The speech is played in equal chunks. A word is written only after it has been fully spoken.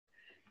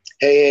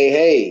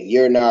Hey,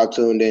 you're now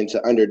tuned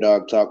into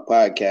Underdog Talk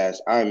Podcast.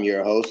 I'm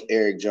your host,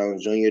 Eric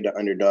Jones Jr., the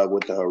underdog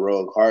with the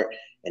heroic heart,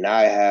 and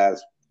I have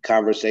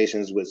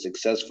conversations with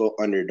successful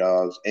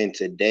underdogs. And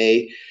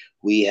today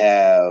we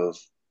have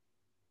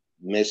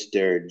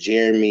Mr.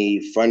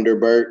 Jeremy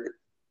Funderburk.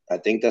 I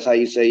think that's how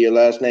you say your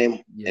last name.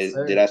 Yes,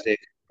 Did sir. I say it?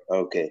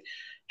 Okay.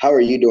 How are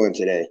you doing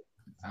today?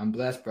 I'm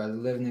blessed, brother.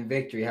 Living in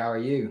victory. How are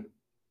you?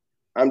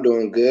 I'm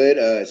doing good.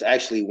 It's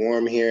actually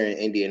warm here in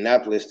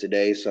Indianapolis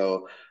today,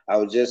 so I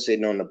was just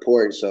sitting on the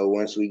porch. So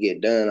once we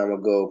get done, I'm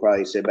gonna go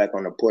probably sit back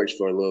on the porch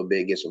for a little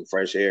bit, get some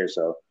fresh air.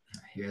 So I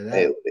hear that.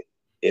 it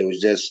it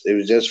was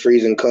just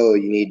freezing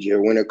cold. You need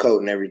your winter coat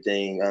and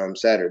everything.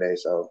 Saturday,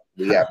 so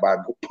we got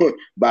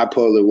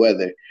bipolar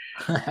weather.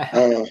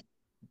 Um,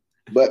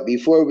 but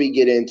before we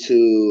get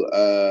into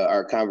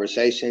our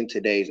conversation,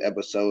 today's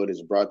episode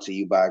is brought to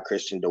you by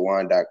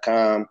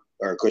ChristianDewan.com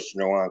or Christian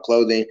Dewan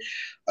Clothing.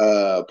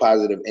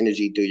 Positive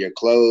energy through your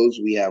clothes.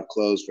 We have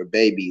clothes for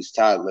babies,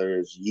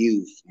 toddlers,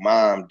 youth,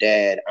 mom,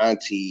 dad,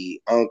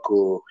 auntie,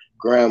 uncle,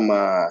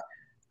 grandma,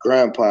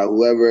 grandpa,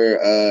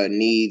 whoever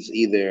needs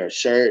either a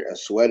shirt, a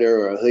sweater,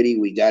 or a hoodie,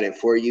 we got it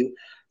for you.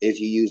 If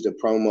you use the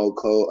promo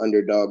code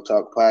Underdog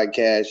Talk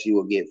Podcast, you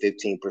will get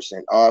 15%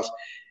 off.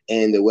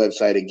 And the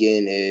website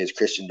again is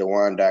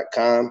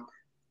ChristianDewan.com.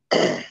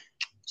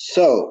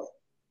 So,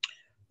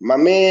 my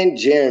man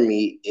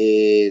Jeremy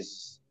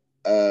is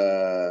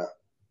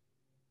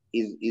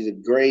he's a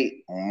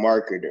great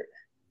marketer.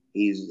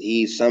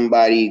 He's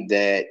somebody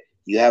that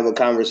you have a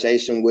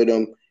conversation with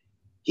him,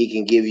 he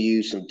can give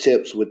you some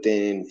tips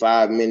within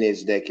 5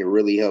 minutes that can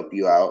really help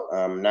you out.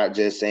 Not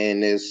just saying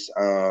this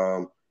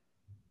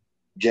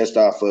just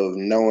off of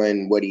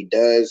knowing what he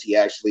does.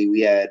 I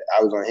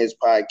was on his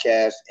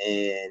podcast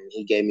and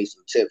he gave me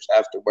some tips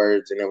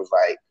afterwards, and it was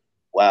like,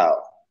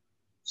 wow.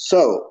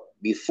 So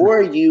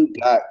before you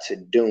got to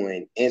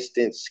doing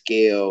instant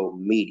scale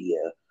media,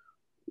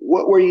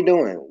 what were you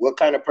doing? What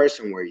kind of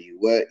person were you?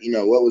 What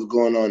was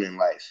going on in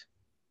life?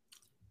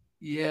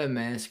 Yeah,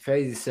 man, it's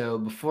crazy. So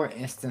before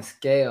Instant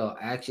Scale,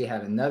 I actually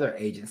had another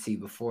agency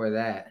before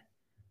that,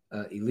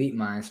 Elite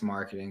Minds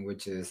Marketing,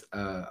 which is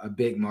a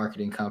big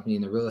marketing company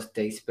in the real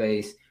estate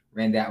space.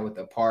 Ran that with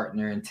a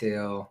partner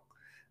until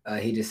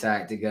he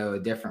decided to go a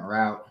different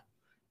route.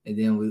 And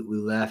then we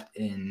left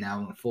and now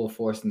in full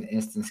force in the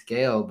Instant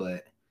Scale.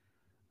 But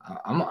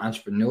I'm an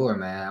entrepreneur,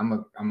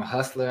 man. I'm a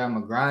hustler. I'm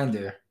a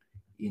grinder.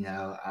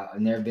 I've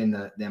never been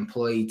the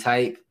employee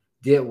type.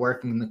 Did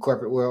work in the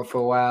corporate world for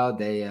a while.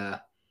 They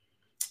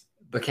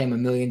became $1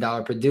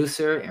 million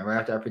producer, and right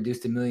after I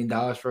produced $1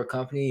 million for a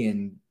company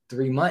in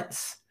 3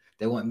 months,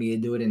 they want me to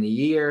do it in a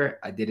year.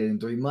 I did it in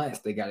 3 months.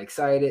 They got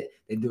excited.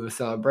 They do a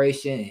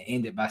celebration and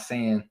ended by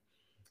saying,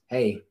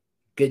 "Hey,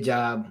 good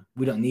job.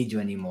 We don't need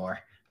you anymore."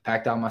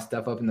 Packed all my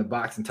stuff up in the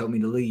box and told me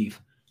to leave.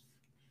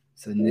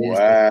 So then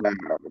Wow.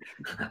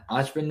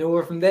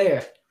 entrepreneur from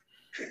there.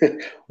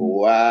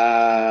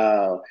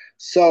 Wow.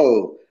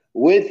 So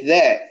with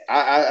that,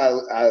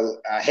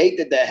 I hate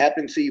that that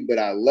happened to you, but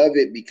I love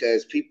it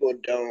because people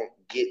don't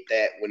get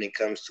that when it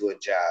comes to a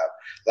job.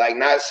 Like,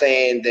 not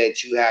saying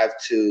that you have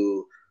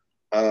to.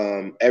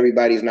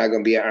 Everybody's not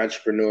going to be an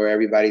entrepreneur.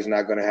 Everybody's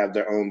not going to have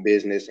their own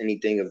business,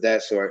 anything of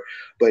that sort.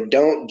 But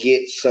don't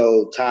get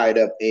so tied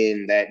up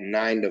in that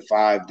 9 to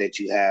 5 that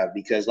you have,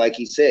 because, like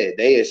you said,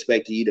 they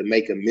expected you to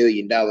make $1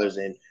 million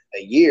in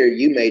a year.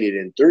 You made it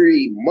in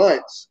 3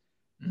 months.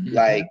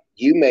 Like, Mhm.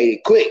 you made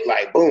it quick,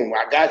 like, boom,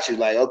 I got you.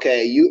 Like,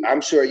 okay,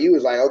 I'm sure you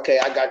was like, okay,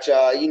 I got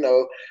y'all,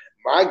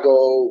 my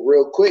goal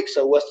real quick.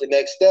 So what's the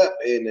next step?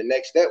 And the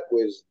next step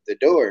was the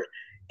door.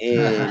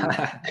 And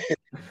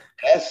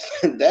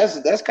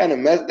that's kind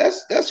of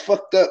that's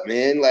fucked up,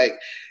 man. Like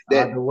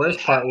that. The worst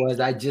part was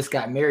I just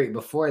got married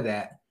before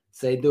that.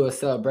 So they do a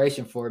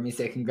celebration for me,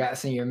 say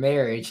congrats on your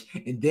marriage,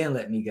 and then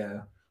let me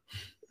go.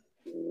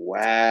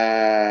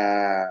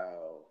 Wow.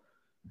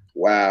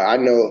 Wow, I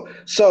know.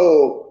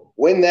 So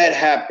when that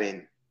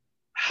happened,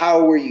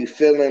 how were you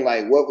feeling?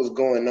 Like, what was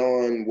going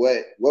on?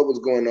 What was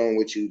going on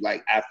with you,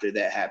 like, after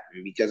that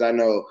happened? Because I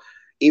know,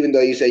 even though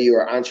you say you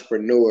were an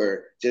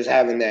entrepreneur, just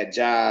having that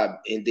job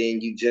and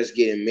then you just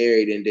getting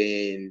married and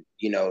then,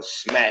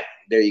 smack,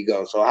 there you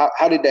go. So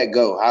how did that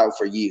go? How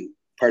for you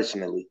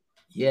personally?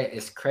 Yeah,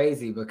 it's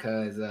crazy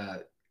because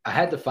I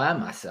had to find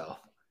myself.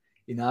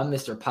 I'm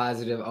Mr.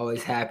 Positive,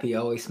 always happy,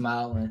 always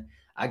smiling.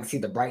 I can see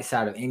the bright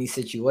side of any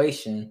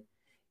situation.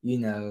 You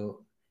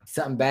know,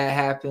 Something bad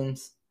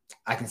happens,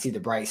 I can see the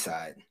bright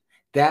side.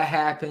 That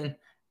happened,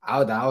 I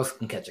was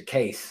gonna catch a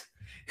case.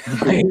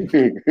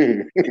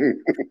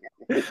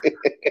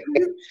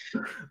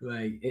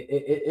 like,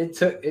 it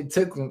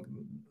took.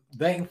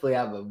 Thankfully,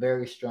 I have a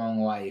very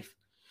strong wife,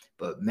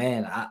 but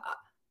man, I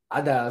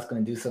thought I was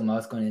going to do something I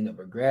was going to end up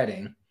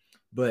regretting.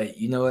 But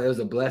you know what? It was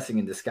a blessing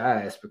in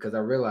disguise because I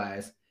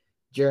realized,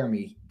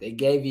 Jeremy, they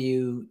gave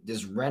you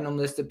this random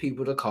list of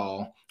people to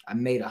call. I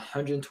made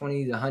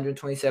 120 to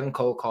 127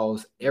 cold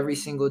calls every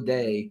single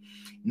day,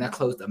 and I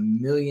closed $1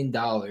 million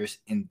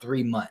in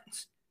 3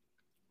 months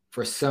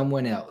for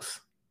someone else.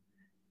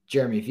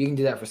 Jeremy, if you can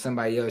do that for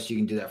somebody else, you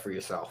can do that for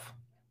yourself.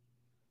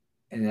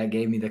 And that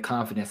gave me the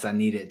confidence I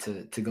needed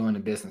to go into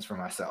business for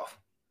myself.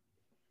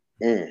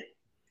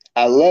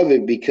 I love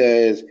it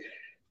because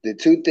the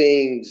two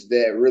things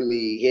that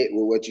really hit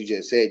with what you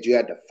just said, you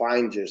had to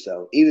find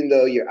yourself. Even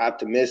though you're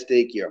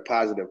optimistic, you're a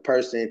positive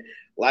person,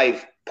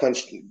 life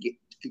punched,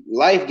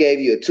 life gave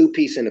you a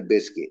 2-piece and a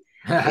biscuit.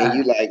 And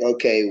you like,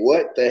 okay,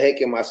 what the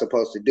heck am I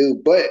supposed to do?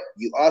 But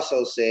you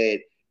also said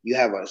you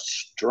have a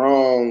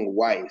strong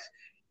wife.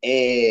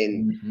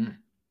 And mm-hmm.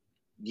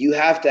 you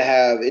have to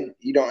have it.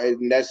 You don't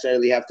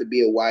necessarily have to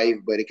be a wife,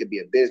 but it could be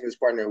a business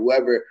partner,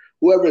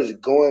 whoever's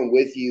going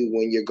with you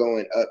when you're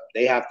going up.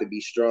 They have to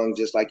be strong,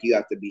 just like you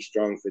have to be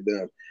strong for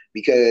them.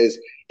 Because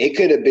it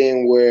could have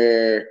been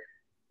where,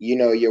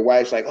 your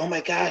wife's like, oh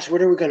my gosh,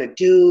 what are we gonna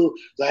do?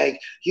 Like,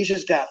 you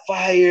just got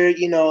fired.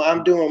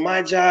 I'm doing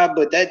my job,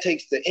 but that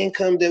takes the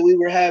income that we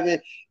were having,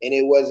 and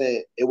it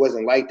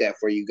wasn't like that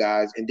for you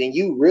guys. And then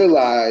you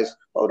realize,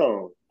 hold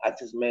on, I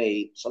just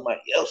made somebody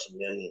else $1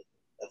 million.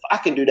 If I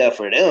can do that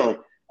for them,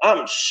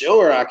 I'm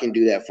sure I can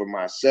do that for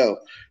myself.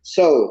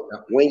 So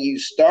when you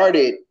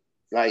started,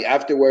 like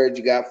afterwards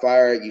you got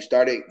fired, you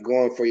started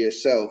going for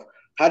yourself.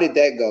 How did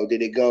that go?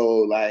 Did it go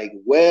like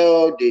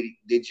well? Did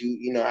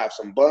you have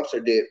some bumps,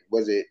 or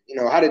was it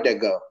how did that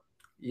go?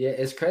 Yeah,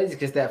 it's crazy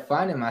because that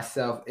finding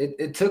myself,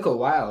 it took a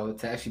while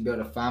to actually be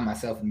able to find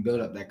myself and build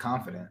up that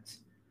confidence.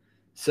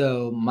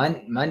 So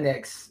my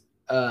next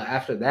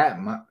after that,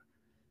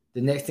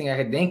 the next thing I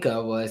could think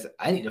of was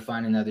I need to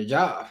find another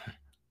job.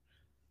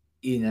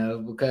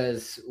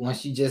 Because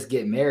once you just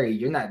get married,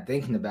 you're not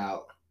thinking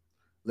about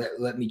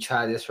let me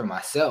try this for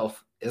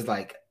myself. It's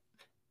like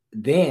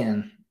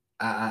then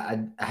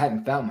I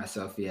haven't found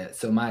myself yet,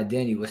 so my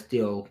identity was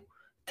still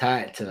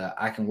tied to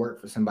I can work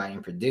for somebody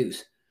and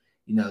produce.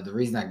 The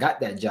reason I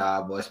got that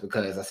job was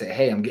because I said,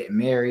 hey, I'm getting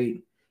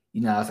married.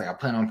 I was like, I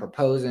plan on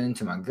proposing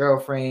to my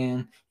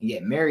girlfriend and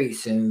get married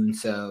soon,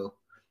 so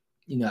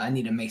I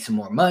need to make some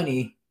more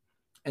money,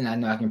 and I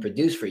know I can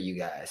produce for you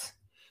guys.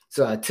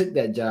 So I took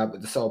that job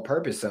with the sole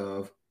purpose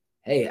of,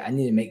 hey, I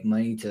need to make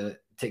money to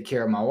take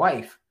care of my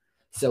wife.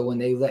 So when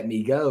they let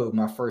me go,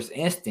 my first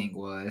instinct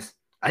was,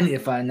 I need to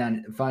find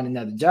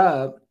another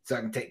job so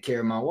I can take care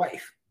of my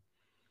wife.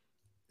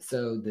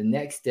 So the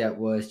next step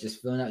was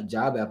just filling out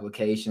job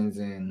applications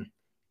and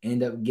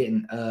end up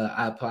getting,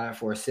 I applied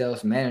for a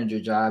sales manager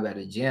job at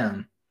a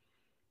gym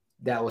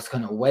that was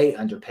going to way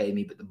underpay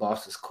me, but the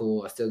boss was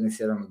cool. I still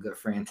consider him a good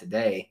friend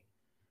today.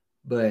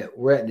 But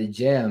we're at the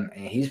gym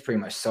and he's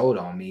pretty much sold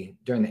on me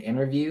during the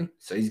interview.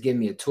 So he's giving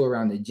me a tour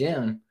around the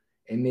gym.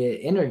 And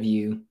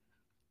mid-interview,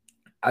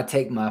 I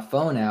take my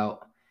phone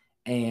out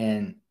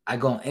and I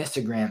go on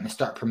Instagram and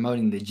start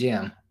promoting the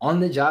gym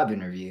on the job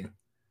interview.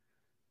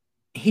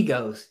 He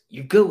goes,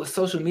 "You good with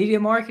social media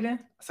marketing?"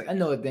 I was like, "I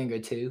know a thing or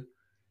two."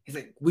 He's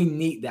like, "We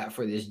need that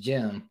for this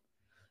gym."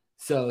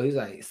 So he's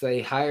like, so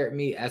they hired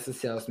me as a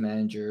sales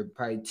manager.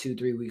 Probably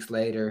 2-3 weeks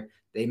later,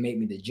 they made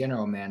me the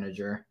general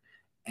manager.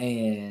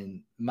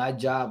 And my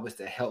job was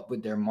to help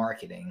with their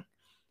marketing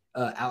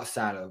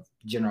outside of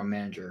general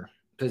manager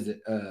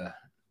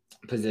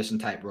position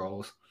type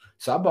roles.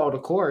 So I bought a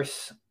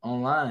course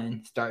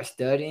online, start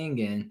studying,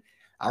 and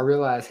I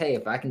realized, hey,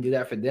 if I can do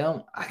that for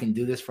them, I can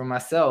do this for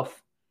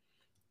myself.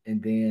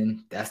 And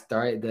then that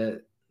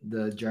started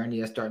the journey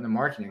of starting a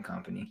marketing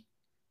company.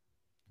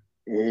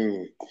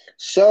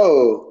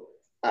 So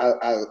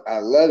I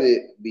love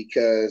it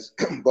because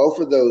both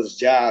of those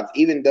jobs,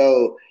 even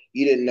though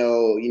you didn't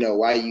know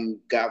why you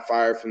got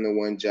fired from the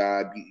one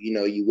job,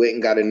 you went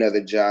and got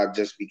another job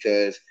just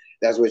because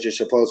that's what you're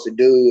supposed to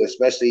do,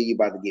 especially you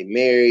about to get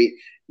married.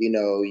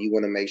 You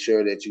want to make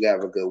sure that you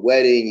have a good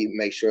wedding, you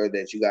make sure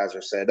that you guys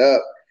are set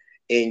up.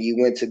 And you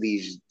went to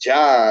these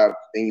jobs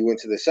and you went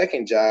to the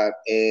second job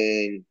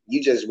and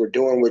you just were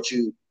doing what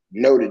you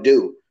know to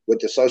do with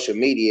the social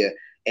media.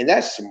 And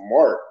that's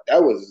smart.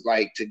 That was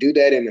like to do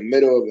that in the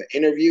middle of an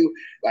interview.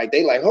 Like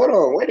they like, hold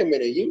on, wait a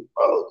minute. You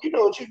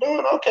know what you're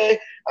doing? Okay.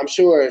 I'm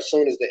sure as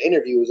soon as the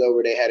interview was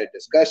over, they had a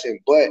discussion,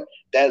 but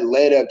that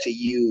led up to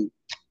you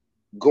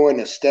going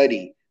to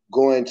study,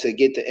 going to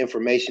get the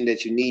information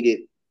that you needed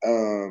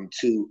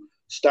to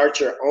start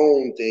your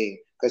own thing.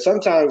 Because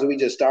sometimes we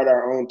just start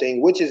our own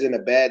thing, which isn't a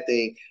bad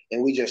thing,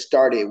 and we just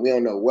start it. We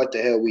don't know what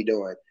the hell we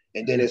doing.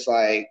 And then it's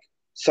like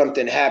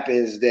something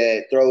happens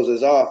that throws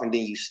us off, and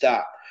then you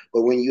stop.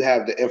 But when you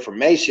have the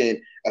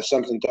information, if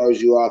something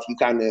throws you off, you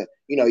kind of,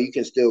 you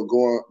can still go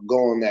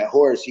on that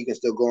horse. You can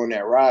still go on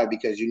that ride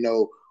because you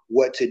know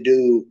what to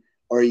do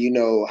or you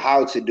know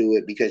how to do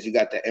it because you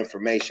got the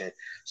information.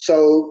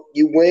 So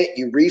you went,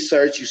 you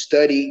researched, you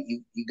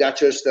studied, you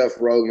got your stuff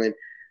rolling.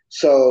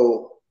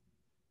 So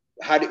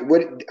how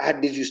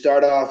did you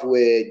start off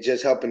with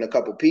just helping a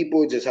couple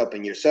people, just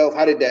helping yourself?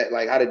 How did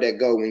that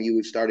go when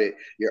you started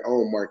your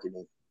own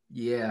marketing?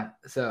 Yeah.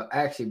 So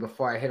actually,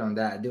 before I hit on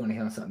that, I do want to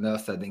hit on something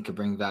else that I think could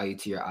bring value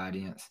to your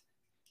audience.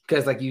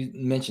 Because like you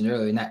mentioned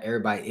earlier, not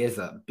everybody is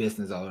a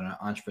business owner,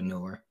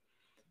 entrepreneur.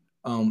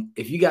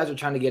 If you guys are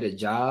trying to get a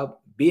job,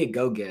 be a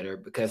go-getter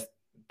because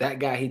that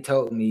guy, he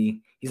told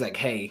me, he's like,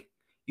 hey,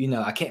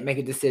 I can't make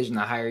a decision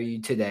to hire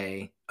you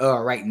today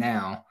or right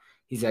now.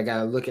 He said, I got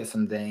to look at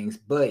some things,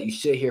 but you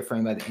should hear from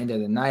him by the end of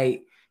the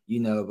night,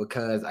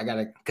 because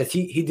because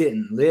he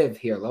didn't live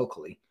here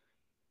locally.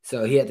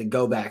 So he had to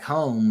go back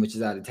home, which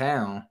is out of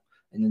town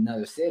in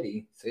another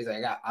city. So he's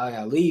like, I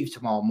got to leave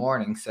tomorrow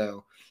morning.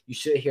 So you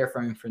should hear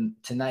from him for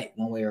tonight,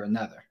 one way or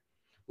another.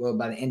 Well,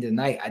 by the end of the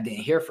night, I didn't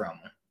hear from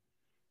him.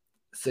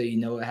 So you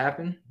know what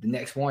happened? The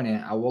next morning,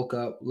 I woke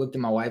up, looked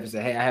at my wife and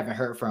said, hey, I haven't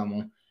heard from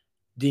him.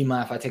 Do you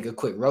mind if I take a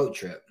quick road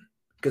trip?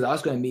 Because I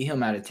was going to meet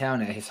him out of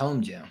town at his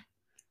home gym.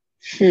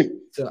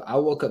 So I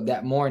woke up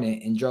that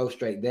morning and drove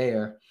straight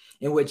there,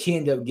 in which he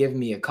ended up giving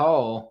me a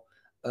call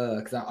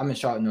because I'm in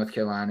Charlotte, North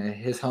Carolina.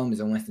 His home is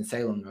in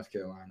Winston-Salem, North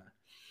Carolina.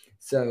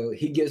 So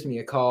he gives me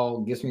a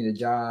call, gives me the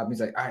job. He's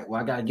like, all right, well,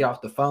 I got to get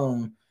off the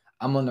phone.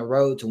 I'm on the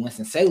road to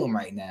Winston-Salem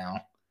right now.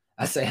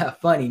 I say, how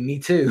funny, me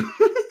too.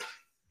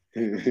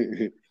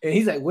 And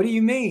he's like, what do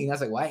you mean? I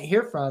was like, well, I didn't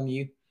hear from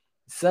you.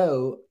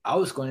 So I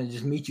was going to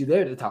just meet you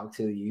there to talk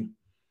to you.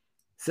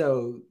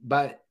 So,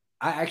 but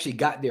I actually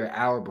got there an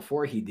hour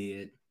before he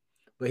did.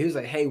 But he was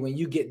like, hey, when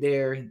you get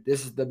there,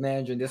 this is the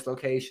manager in this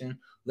location.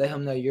 Let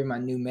him know you're my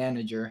new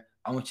manager.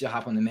 I want you to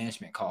hop on the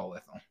management call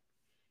with him.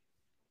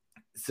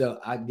 So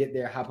I get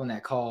there, hop on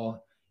that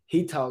call.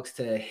 He talks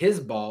to his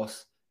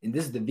boss, and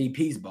this is the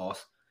VP's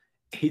boss.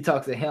 He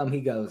talks to him. He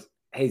goes,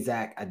 hey,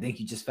 Zach, I think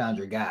you just found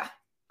your guy.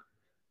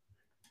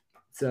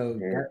 So,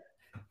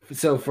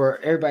 so for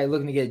everybody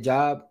looking to get a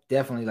job,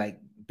 definitely like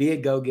be a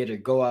go-getter,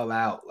 go all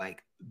out,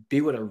 like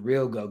be what a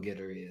real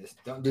go-getter is.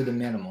 Don't do the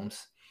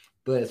minimums.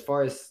 But as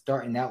far as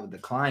starting out with the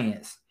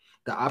clients,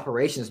 the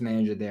operations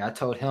manager there, I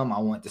told him I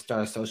want to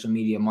start a social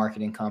media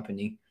marketing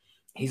company.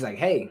 He's like,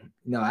 hey,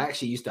 I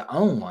actually used to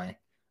own one.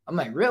 I'm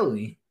like,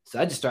 really? So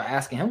I just start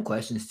asking him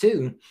questions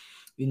too.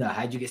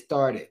 How'd you get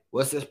started?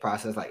 What's this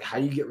process like? How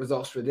do you get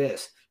results for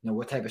this?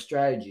 What type of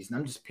strategies? And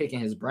I'm just picking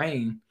his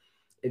brain.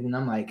 And then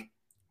I'm like,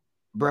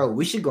 bro,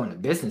 we should go into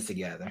business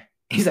together.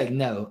 He's like,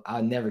 no,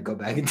 I'll never go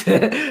back into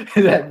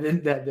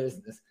that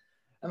business.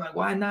 I'm like,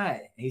 why not?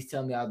 And he's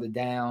telling me all the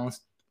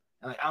downs.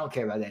 I'm like, I don't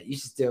care about that. You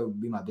should still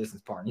be my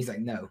business partner. He's like,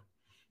 no.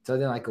 So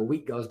then like a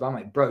week goes by. I'm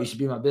like, bro, you should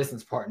be my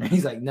business partner.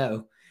 He's like,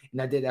 no.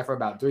 And I did that for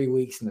about 3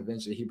 weeks. And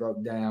eventually he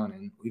broke down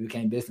and we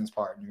became business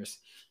partners.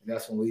 And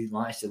that's when we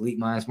launched Elite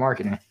Minds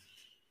Marketing.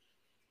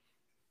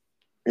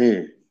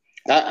 I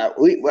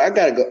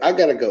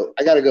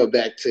gotta go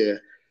back to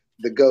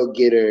the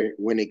go-getter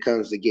when it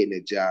comes to getting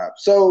a job.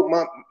 So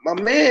my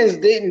man's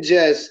didn't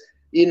just,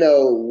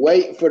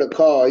 wait for the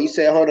call. He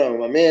said, hold on,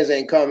 my man's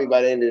ain't called me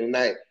by the end of the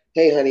night.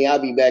 Hey, honey, I'll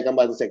be back. I'm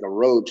about to take a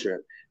road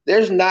trip.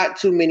 There's not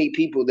too many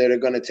people that are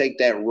going to take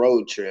that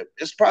road trip.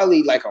 It's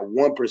probably like a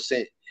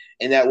 1%.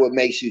 And that what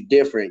makes you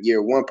different.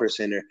 You're a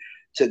 1%er.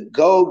 To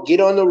go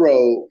get on the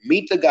road,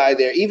 meet the guy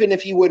there. Even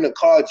if he wouldn't have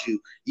called you,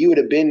 you would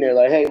have been there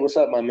like, hey, what's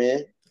up, my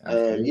man?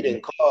 You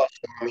didn't call,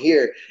 so I'm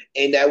here.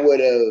 And that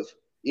would have,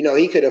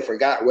 he could have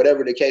forgot,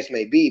 whatever the case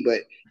may be, but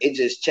it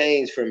just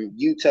changed from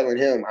you telling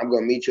him, I'm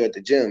going to meet you at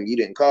the gym. You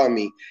didn't call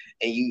me,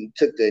 and you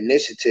took the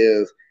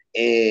initiative.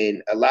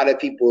 And a lot of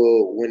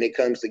people, when it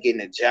comes to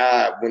getting a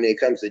job, when it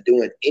comes to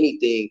doing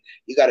anything,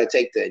 you got to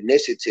take the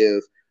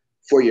initiative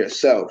for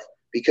yourself,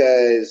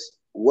 because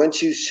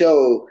once you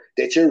show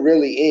that you're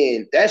really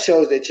in, that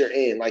shows that you're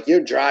in. Like,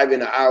 you're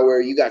driving an hour,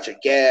 you got your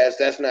gas.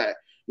 That's not,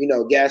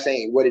 gas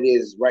ain't what it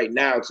is right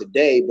now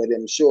today, but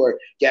I'm sure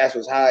gas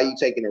was high. You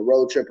taking a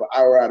road trip an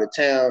hour out of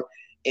town,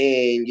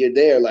 and you're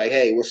there like,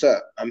 hey, what's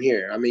up? I'm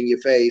here. I'm in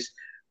your face.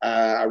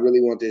 I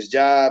really want this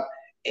job.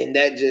 And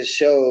that just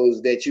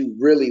shows that you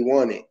really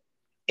want it.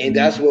 And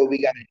that's what we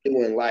got to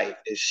do in life,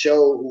 is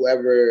show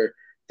whoever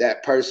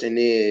that person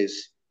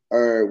is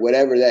or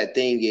whatever that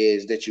thing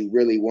is that you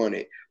really want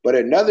it. But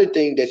another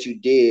thing that you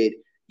did,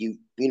 you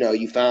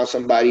found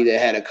somebody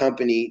that had a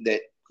company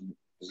that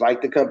was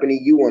like the company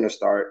you want to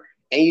start,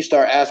 and you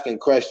start asking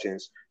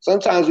questions.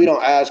 Sometimes we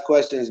don't ask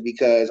questions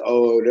because,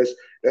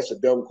 that's a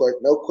dumb question.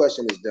 No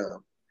question is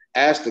dumb.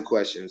 Ask the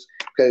questions,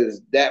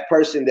 because that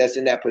person that's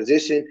in that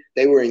position,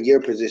 they were in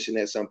your position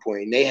at some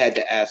point, and they had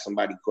to ask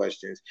somebody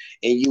questions,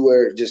 and you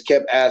were just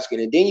kept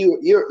asking. And then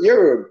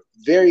you're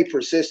very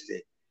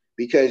persistent,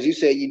 because you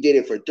said you did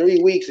it for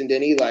 3 weeks, and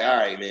then he's like, all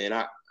right, man,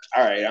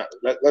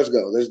 let's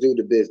go. Let's do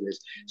the business.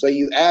 So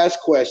you asked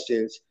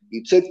questions,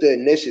 you took the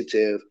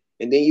initiative,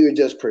 and then you were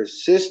just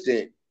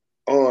persistent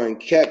on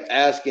kept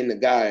asking the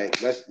guy,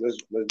 let's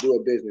do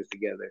a business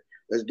together.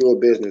 Let's do a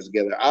business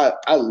together.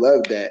 I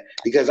love that,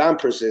 because I'm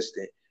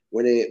persistent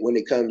when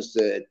it comes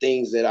to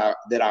things that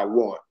I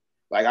want.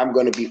 Like, I'm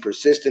going to be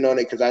persistent on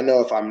it, because I know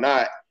if I'm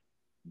not,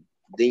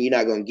 then you're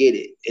not going to get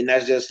it. And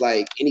that's just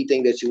like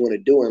anything that you want to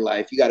do in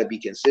life. You got to be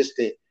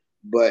consistent,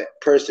 but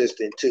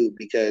persistent too,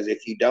 because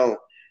if you don't,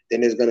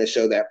 then it's going to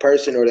show that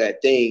person or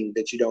that thing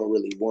that you don't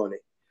really want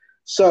it.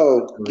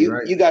 So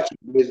you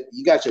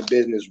got your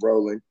business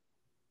rolling.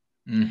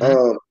 Mm-hmm.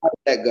 How did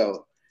that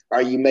go?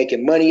 Are you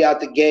making money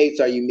out the gates?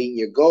 Are you meeting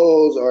your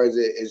goals, or is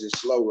it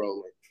slow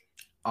rolling?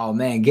 Oh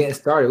man, getting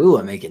started, we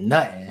weren't making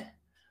nothing.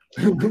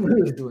 We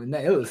was doing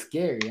that. It was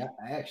scary,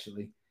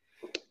 actually.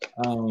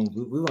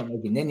 We weren't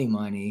making any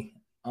money.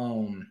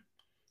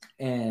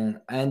 And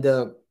I end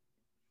up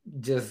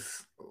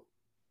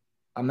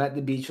I'm at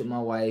the beach with my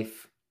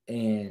wife,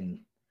 and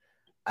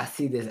I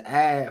see this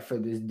ad for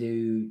this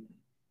dude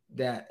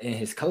that in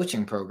his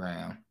coaching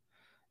program.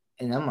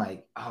 And I'm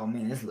like, oh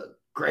man, this look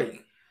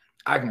great.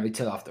 I can already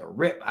tell off the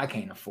rip I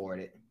can't afford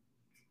it.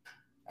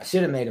 I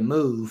should have made a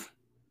move,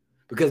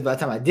 because by the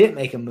time I did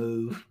make a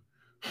move,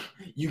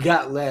 you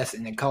got less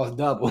and it cost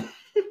double.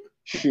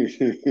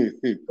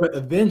 But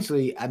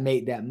eventually I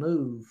made that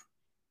move,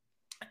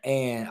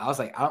 and I was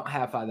like, I don't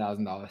have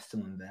 $5,000 to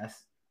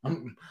invest.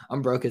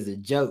 I'm broke as a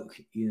joke,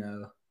 you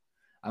know.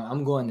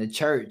 I'm going to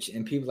church,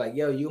 and people like,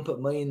 yo, you can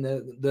put money in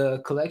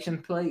the collection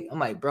plate. I'm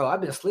like, bro,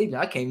 I've been sleeping.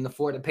 I can't even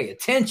afford to pay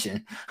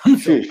attention. I'm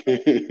so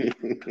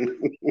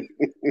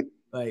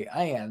like,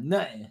 I ain't have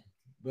nothing.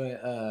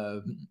 But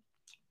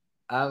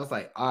I was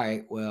like, all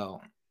right,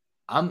 well,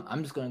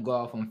 I'm just gonna go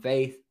off on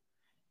faith,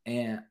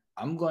 and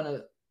I'm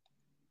gonna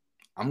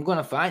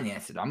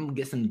finance it. I'm gonna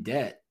get some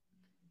debt,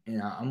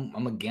 and I'm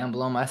gonna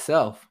gamble on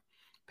myself.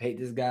 Paid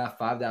this guy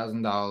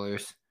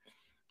 $5,000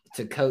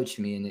 to coach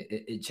me, and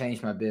it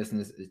changed my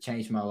business. It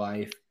changed my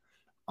life.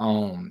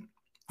 One,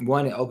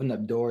 it opened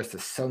up doors to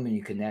so many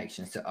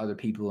connections to other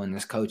people in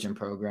this coaching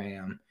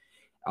program.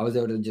 I was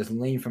able to just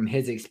lean from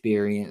his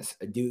experience.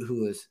 A dude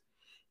who was,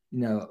 you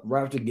know,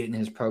 right after getting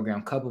his program,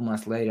 a couple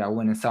months later, I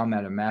went and saw him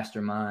at a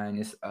mastermind.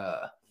 It's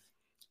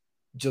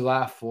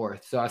July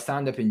 4th. So I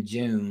signed up in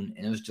June,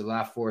 and it was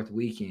July 4th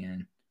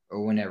weekend,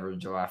 or whenever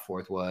July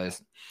 4th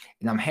was.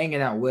 And I'm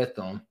hanging out with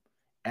him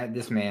at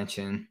this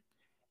mansion.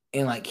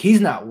 And like, he's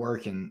not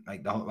working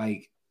like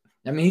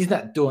he's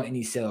not doing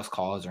any sales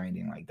calls or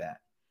anything like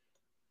that.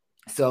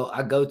 So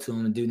I go to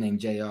him, a dude named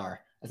JR.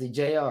 I say,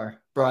 JR,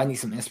 bro, I need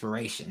some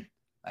inspiration.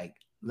 Like,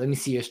 let me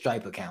see your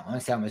Stripe account. I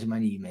want to see how much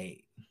money you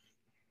made.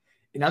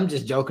 And I'm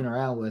just joking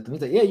around with him.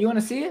 He's like, yeah, you want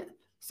to see it?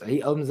 So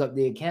he opens up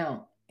the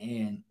account,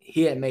 and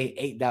he had made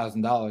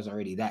 $8,000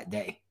 already that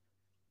day.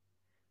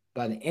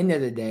 By the end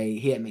of the day,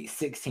 he had made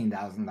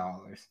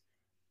 $16,000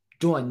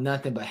 doing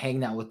nothing but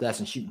hanging out with us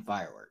and shooting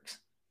fireworks.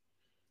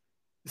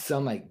 So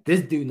I'm like,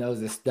 this dude knows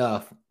his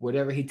stuff.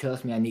 Whatever he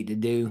tells me I need to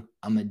do,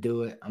 I'm going to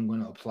do it. I'm going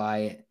to apply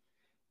it.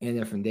 And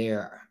then from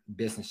there,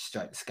 business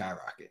started to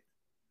skyrocket.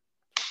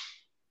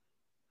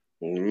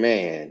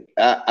 Man,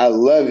 I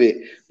love it,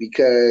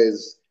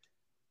 because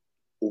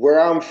where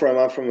I'm from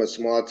a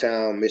small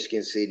town,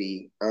 Michigan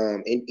City,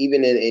 and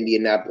even in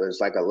Indianapolis,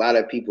 like a lot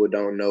of people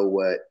don't know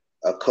what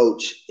a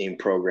coaching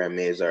program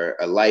is, or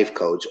a life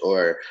coach,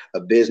 or a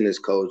business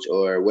coach,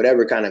 or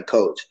whatever kind of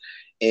coach.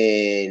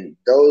 And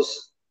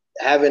those,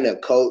 having a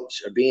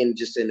coach or being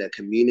just in a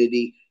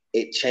community,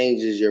 it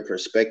changes your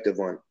perspective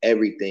on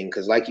everything.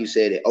 Because like you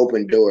said, it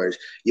opened doors.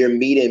 You're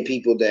meeting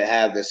people that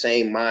have the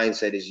same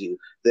mindset as you,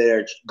 that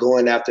are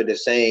going after the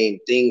same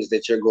things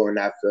that you're going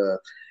after.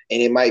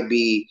 And it might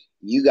be,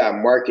 you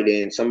got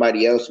marketing,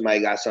 somebody else might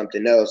got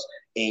something else,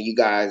 and you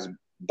guys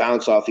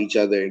bounce off each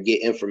other and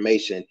get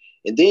information.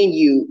 And then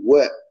you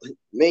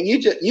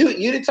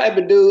the type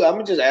of dude, I'm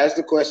gonna just ask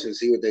the question,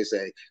 see what they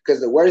say.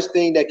 Because the worst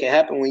thing that can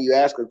happen when you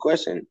ask a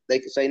question, they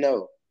can say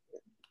no.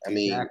 I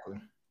mean,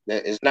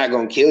 it's not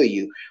gonna kill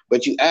you.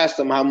 But you asked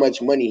him how much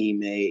money he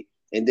made,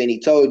 and then he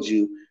told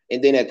you,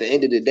 and then at the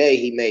end of the day,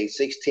 he made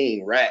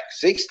 16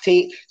 racks.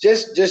 16,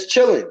 just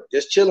chilling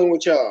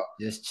with y'all.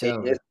 Just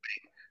chilling.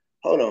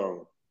 Hold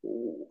on.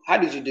 How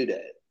did you do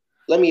that?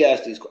 Let me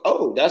ask these.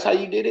 Oh, that's how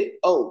you did it?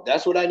 Oh,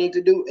 that's what I need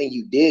to do? And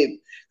you did.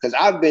 Because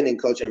I've been in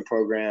coaching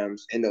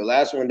programs, and the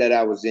last one that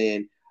I was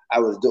in,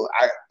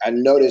 I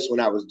noticed when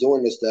I was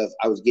doing this stuff,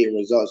 I was getting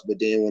results. But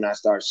then when I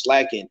started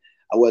slacking,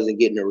 I wasn't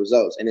getting the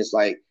results. And it's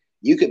like,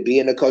 you could be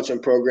in a coaching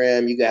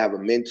program, you could have a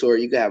mentor,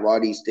 you could have all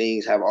these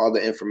things, have all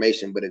the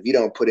information. But if you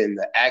don't put in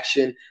the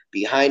action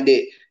behind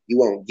it, you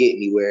won't get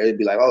anywhere. It'd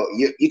be like, oh,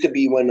 you could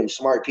be one of them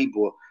smart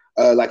people.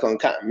 Like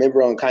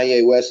remember on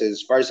Kanye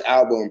West's first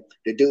album,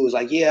 the dude was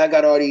like, yeah, I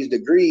got all these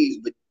degrees,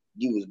 but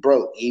you was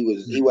broke. He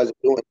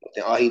wasn't doing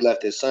something. All he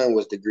left his son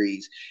was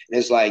degrees. And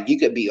it's like, you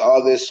could be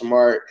all this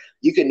smart.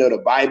 You could know the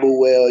Bible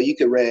well. You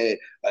could read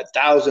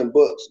 1,000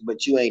 books,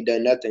 but you ain't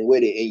done nothing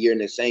with it, and you're in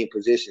the same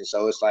position.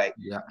 So it's like,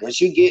 once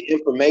you get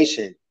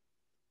information,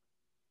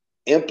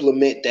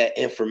 implement that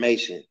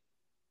information.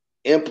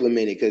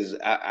 Implement it, because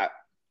I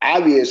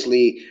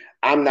obviously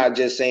I'm not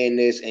just saying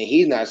this, and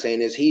he's not saying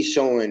this. He's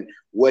showing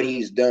what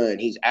he's done.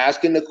 He's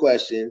asking the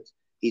questions,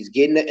 he's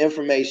getting the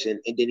information,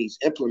 and then he's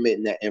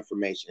implementing that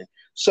information.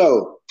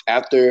 So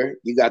after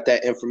you got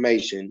that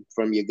information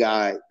from your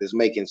guy that's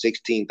making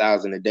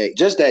 16,000 a day,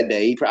 just that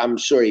day, I'm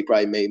sure he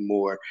probably made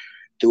more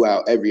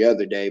throughout every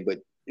other day, but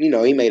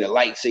he made a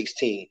light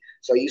 16.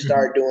 So you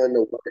start doing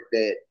the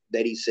work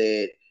that he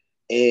said,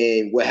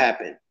 and what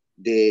happened?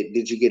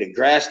 Did you get a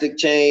drastic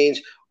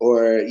change,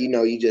 or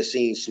you just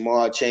seen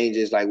small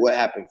changes? Like, what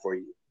happened for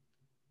you?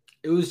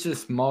 It was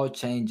just small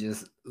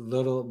changes,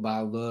 little by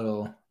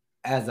little,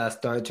 as I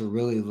started to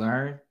really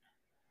learn.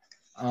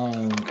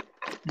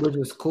 Which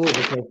was cool,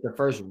 because the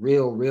first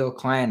real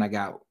client I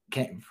got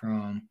came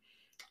from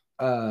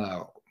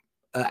an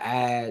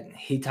ad.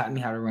 He taught me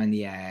how to run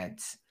the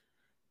ads.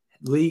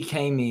 Lee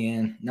came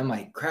in, and I'm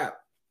like, crap,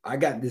 I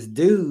got this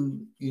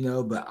dude,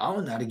 but I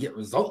don't know how to get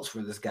results for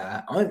this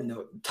guy. I don't even know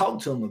what to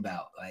talk to him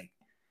about. Like,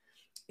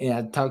 and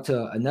I talked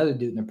to another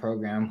dude in the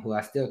program who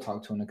I still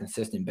talk to on a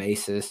consistent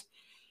basis.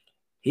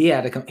 He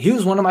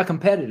was one of my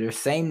competitors,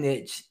 same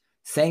niche,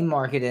 same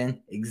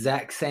marketing,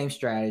 exact same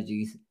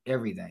strategies,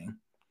 everything.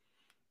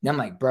 And I'm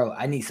like, bro,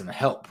 I need some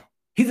help.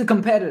 He's a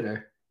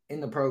competitor in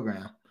the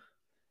program.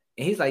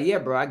 And he's like, yeah,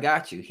 bro, I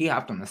got you. He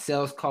hopped on a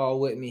sales call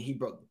with me. He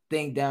broke the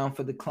thing down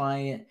for the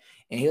client.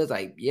 And he was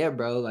like, yeah,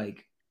 bro,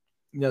 like,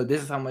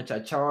 this is how much I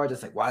charge.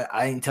 It's like, why?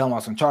 I didn't tell him I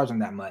was going to charge him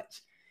that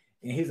much.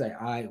 And he's like,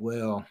 all right,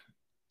 well,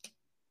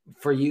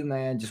 for you,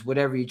 man, just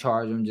whatever you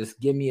charge him, just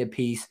give me a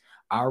piece.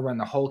 I'll run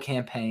the whole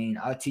campaign.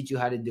 I'll teach you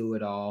how to do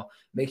it all.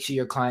 Make sure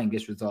your client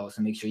gets results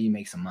and make sure you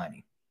make some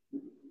money.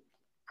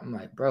 I'm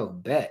like, bro,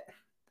 bet.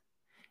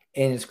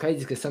 And it's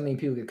crazy because so many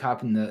people get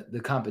caught in the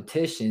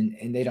competition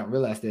and they don't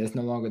realize that it's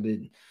no longer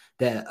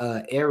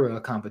that era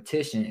of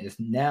competition. Is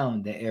now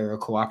the era of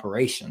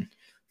cooperation.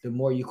 The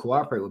more you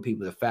cooperate with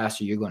people, the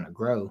faster you're going to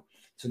grow.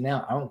 So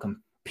now I don't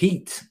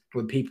compete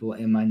with people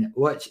in my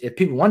watch. If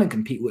people want to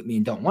compete with me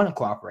and don't want to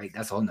cooperate,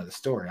 that's a whole nother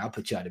story. I'll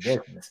put you out of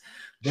business.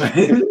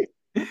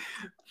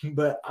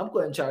 But I'm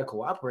going to try to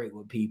cooperate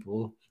with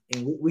people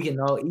and we can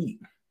all eat.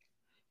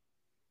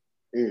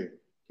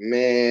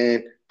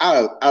 Man,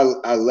 I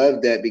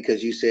love that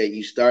because you said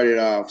you started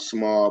off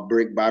small,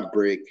 brick by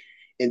brick,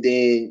 and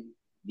then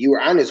you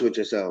were honest with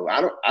yourself.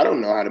 I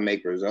don't know how to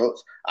make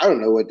results. I don't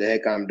know what the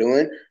heck I'm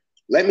doing.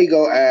 Let me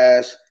go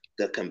ask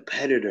the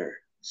competitor,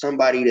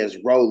 somebody that's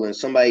rolling,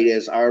 somebody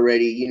that's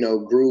already,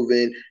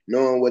 grooving,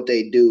 knowing what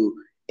they do.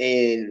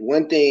 And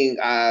one thing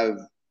I've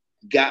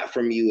got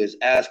from you is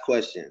ask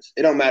questions.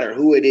 It don't matter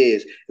who it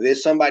is. If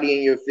there's somebody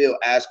in your field,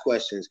 ask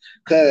questions.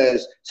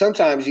 Because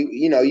sometimes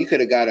you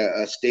could have got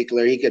a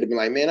stickler. He could have been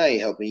like, man, I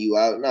ain't helping you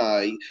out.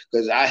 No,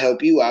 because I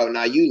help you out.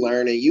 Now you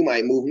learn and you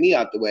might move me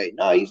out the way.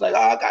 No, he's like, oh,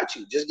 I got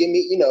you. Just give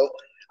me,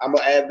 I'm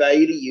gonna add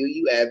value to you.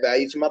 You add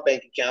value to my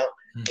bank account.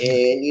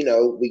 And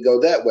we go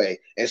that way.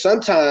 And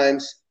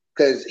sometimes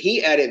because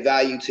he added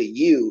value to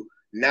you,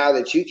 now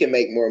that you can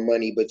make more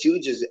money, but you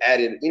just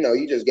added,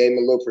 you just gave him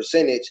a little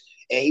percentage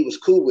and he was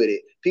cool with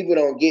it. People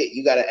don't get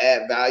you got to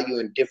add value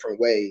in different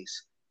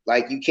ways.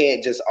 Like you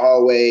can't just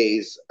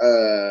always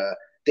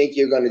think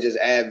you're going to just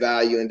add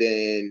value and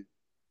then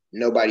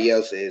nobody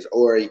else is,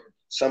 or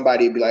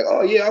somebody be like,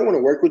 oh yeah, I want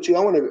to work with you.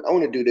 I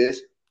want to do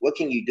this. What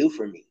can you do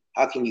for me?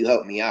 How can you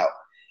help me out?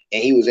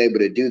 And he was able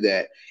to do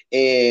that.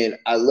 And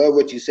I love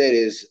what you said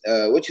is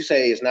what you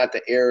say is not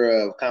the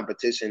era of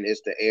competition.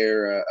 It's the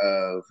era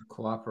of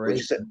cooperation. What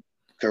you said?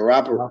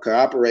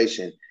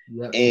 Cooperation.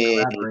 Yep,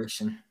 and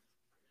collaboration.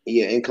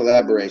 Yeah, in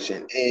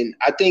collaboration. And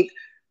I think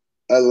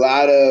a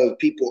lot of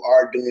people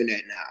are doing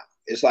that now.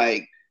 It's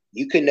like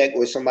you connect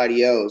with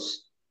somebody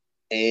else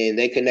and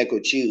they connect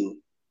with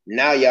you.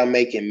 Now y'all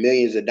making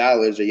millions of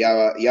dollars, or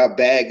y'all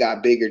bag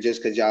got bigger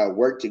just because y'all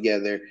work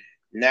together.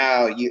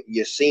 Now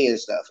you're seeing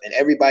stuff, and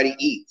everybody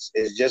eats.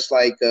 It's just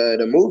like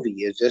the movie.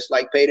 It's just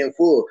like Paid in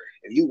Full.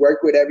 If you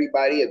work with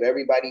everybody, if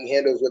everybody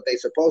handles what they're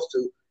supposed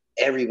to,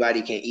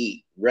 everybody can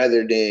eat.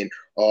 Rather than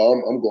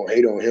I'm gonna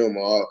hate on him,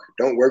 or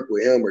don't work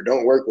with him, or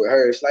don't work with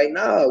her. It's like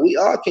nah, we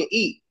all can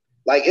eat.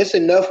 Like it's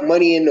enough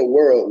money in the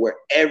world where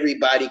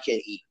everybody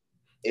can eat.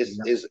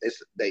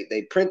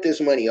 They print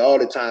this money all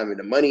the time, and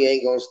the money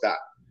ain't gonna stop.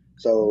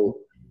 So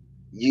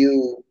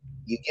you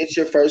get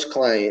your first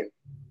client,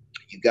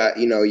 you got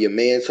your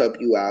man's help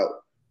you out.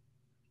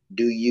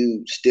 Do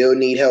you still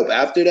need help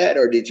after that,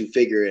 or did you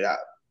figure it out?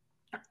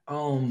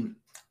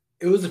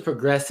 It was a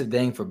progressive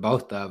thing for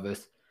both of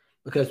us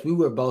because we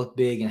were both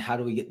big in how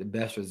do we get the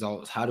best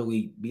results? How do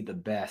we be the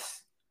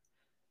best?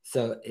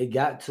 So it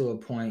got to a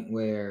point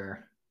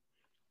where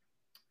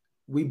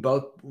we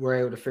both were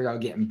able to figure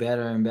out getting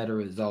better and better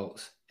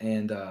results.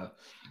 And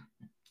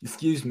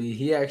excuse me,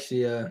 he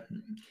actually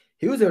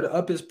he was able to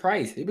up his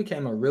price. He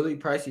became a really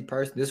pricey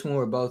person. This one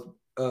we're both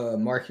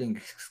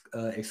marketing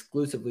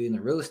exclusively in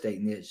the real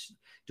estate niche,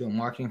 doing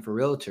marketing for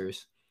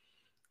realtors.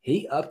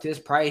 He upped his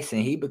price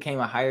and he became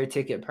a higher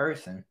ticket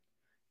person.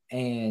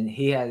 And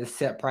he had a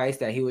set price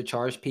that he would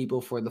charge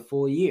people for the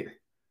full year.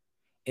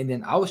 And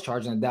then I was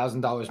charging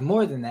 $1,000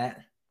 more than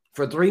that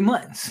for 3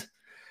 months.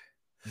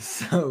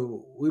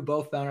 So we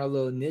both found our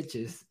little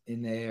niches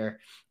in there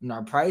in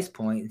our price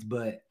points,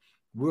 but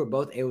we were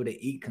both able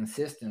to eat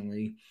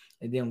consistently.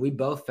 And then we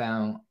both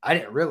found, I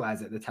didn't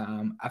realize at the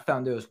time, I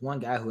found there was one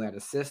guy who had a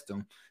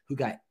system who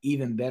got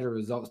even better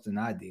results than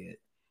I did.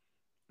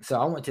 So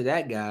I went to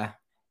that guy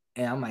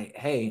and I'm like,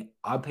 hey,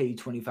 I'll pay you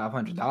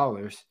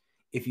 $2,500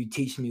 if you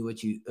teach me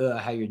what you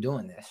how you're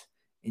doing this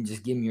and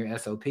just give me your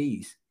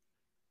SOPs.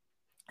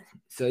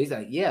 So he's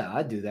like, yeah,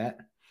 I'll do that.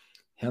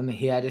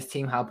 He had his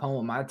team hop on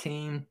with my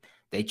team.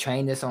 They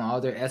trained us on all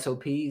their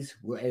SOPs.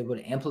 We're able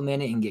to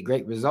implement it and get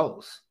great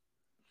results.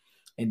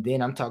 And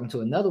then I'm talking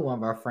to another one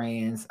of our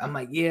friends. I'm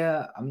like,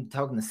 yeah, I'm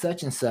talking to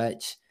such and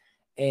such.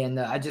 And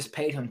I just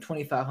paid him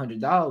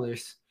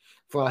 $2,500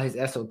 for all his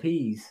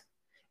SOPs.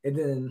 And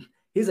then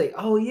He's like,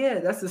 oh yeah,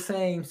 that's the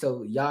same.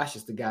 So Yash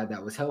is the guy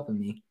that was helping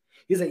me.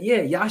 He's like,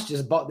 yeah, Yash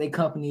just bought their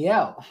company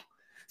out.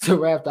 So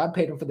right after I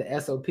paid him for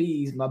the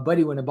SOPs, my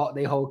buddy went and bought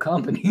their whole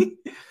company.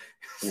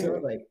 So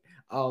like,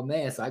 oh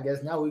man, so I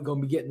guess now we're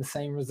gonna be getting the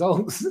same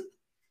results.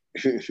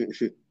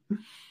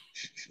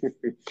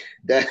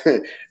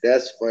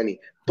 That's funny.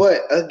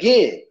 But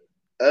again,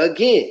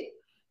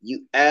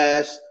 you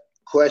ask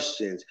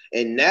questions.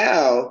 And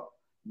now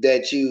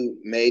that you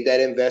made that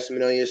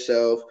investment on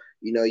yourself,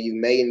 you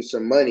made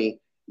some money,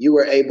 you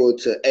were able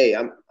to, hey,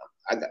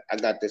 I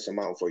got this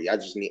amount for you. I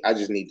just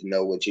need to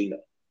know what you know.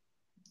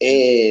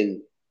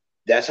 And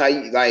that's how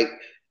you like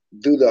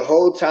through the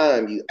whole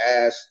time you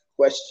ask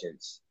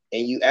questions.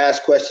 And you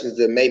ask questions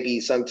that maybe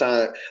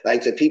sometimes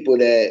like to people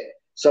that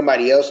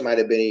somebody else might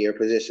have been in your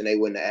position, they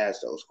wouldn't have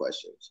asked those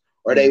questions.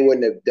 Or they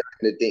wouldn't have done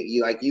the thing.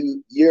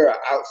 You're an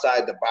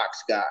outside the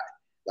box guy.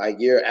 Like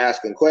you're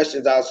asking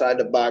questions outside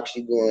the box.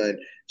 You're going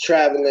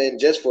traveling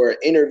just for an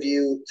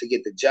interview to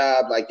get the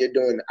job. Like you're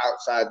doing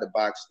outside the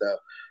box stuff.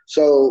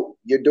 So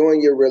you're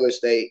doing your real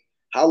estate.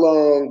 How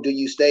long do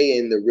you stay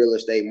in the real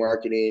estate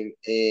marketing?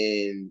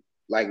 And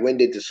like when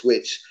did the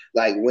switch?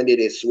 Like when did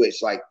it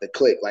switch? Like the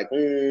click? Like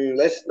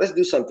let's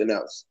do something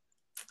else.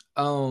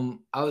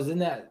 I was in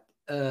that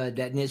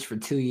niche for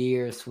 2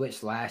 years.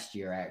 Switched last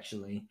year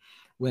actually,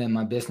 when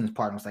my business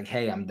partner was like,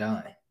 "Hey, I'm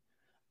done."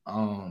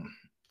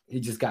 He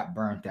just got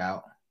burnt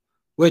out,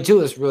 which it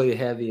was really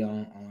heavy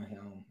on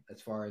him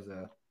as far as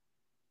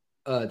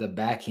the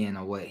back end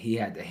of what he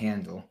had to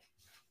handle.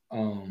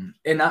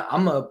 And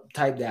I'm a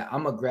type that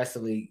I'm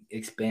aggressively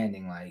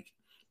expanding. Like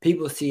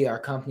people see our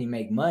company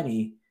make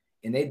money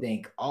and they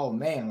think, oh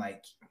man,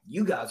 like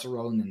you guys are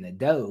rolling in the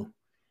dough.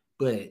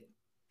 But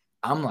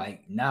I'm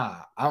like, nah,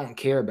 I don't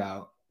care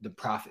about the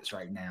profits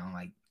right now.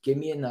 Like give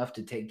me enough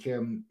to take care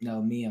of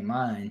me and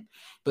mine.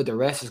 But the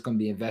rest is gonna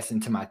be invested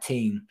into my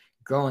team,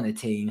 growing the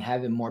team,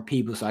 having more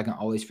people so I can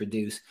always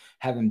produce,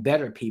 having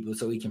better people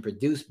so we can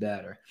produce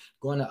better,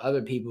 going to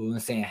other people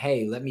and saying,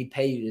 hey, let me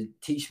pay you to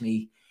teach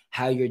me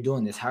how you're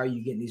doing this. How are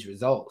you getting these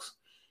results?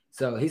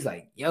 So he's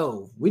like,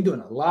 yo, we're doing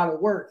a lot of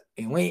work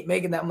and we ain't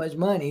making that much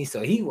money.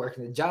 So he's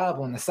working a job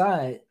on the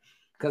side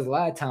because a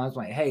lot of times,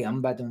 like, hey, I'm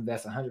about to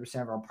invest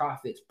 100% of our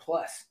profits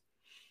plus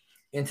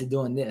into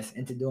doing this,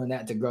 into doing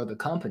that to grow the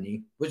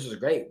company, which was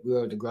great. We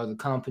were able to grow the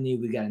company.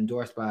 We got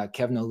endorsed by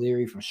Kevin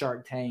O'Leary from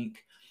Shark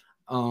Tank.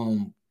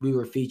 We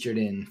were featured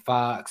in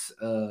Fox,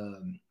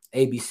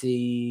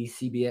 ABC,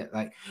 CBS,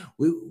 like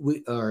we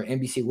or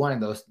NBC, one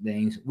of those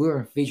things. We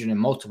were featured in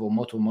multiple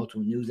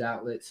news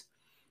outlets.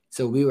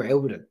 So we were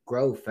able to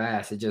grow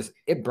fast.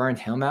 It burned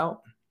him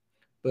out.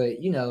 But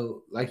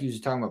like you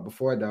was talking about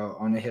before, though,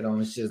 on the hit on,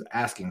 it's just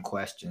asking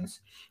questions.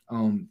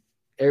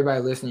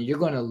 Everybody listening, you're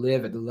going to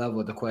live at the level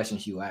of the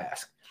questions you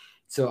ask.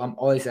 So I'm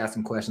always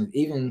asking questions,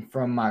 even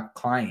from my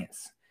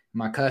clients,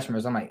 my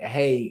customers. I'm like,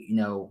 hey,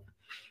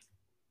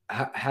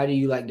 how do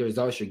you like the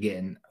results you're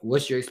getting?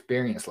 What's your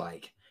experience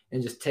like?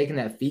 And just taking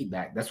that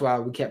feedback. That's why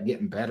we kept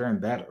getting better and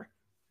better.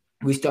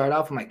 We started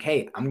off, I'm like,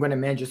 hey, I'm going to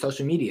manage your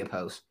social media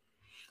posts.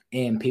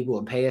 And people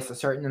would pay us a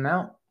certain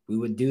amount. We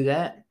would do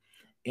that.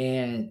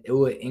 And it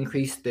would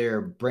increase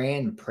their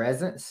brand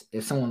presence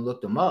if someone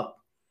looked them up.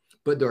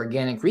 But the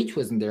organic reach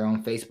wasn't there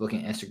on Facebook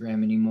and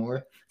Instagram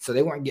anymore. So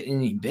they weren't getting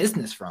any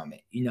business from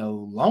it.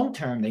 Long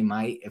term, they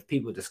might if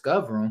people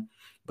discover them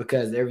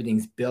because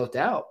everything's built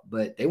out,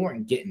 but they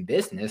weren't getting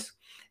business.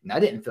 And I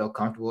didn't feel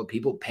comfortable with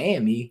people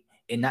paying me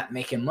and not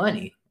making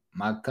money.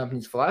 My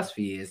company's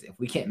philosophy is if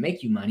we can't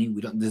make you money,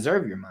 we don't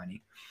deserve your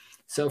money.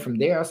 So from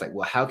there, I was like,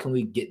 well, how can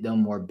we get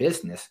them more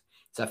business?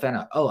 So I found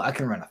out, oh, I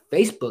can run a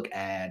Facebook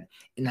ad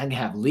and I can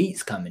have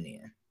leads coming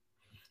in.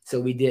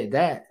 So we did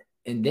that.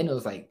 And then it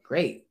was like,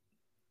 great.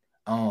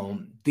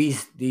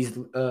 These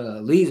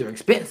leads are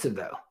expensive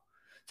though.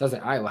 So I was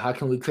like, all right, well, how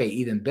can we create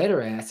even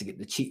better ads to get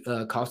the cheap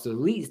cost of the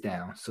leads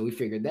down? So we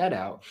figured that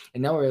out.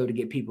 And now we're able to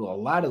get people a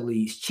lot of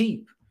leads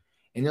cheap.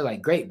 And they're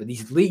like, great, but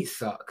these leads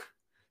suck.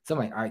 So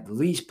I'm like, all right, the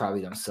leads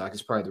probably don't suck.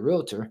 It's probably the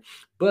realtor.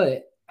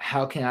 But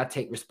how can I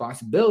take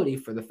responsibility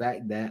for the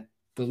fact that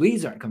the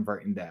leads aren't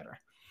converting better?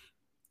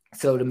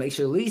 So to make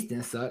sure the leads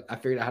didn't suck, I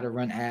figured out how to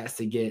run ads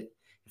to get,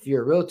 if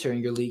you're a realtor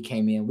and your lead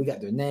came in, we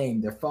got their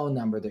name, their phone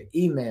number, their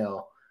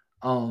email,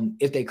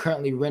 if they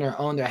currently rent or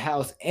own their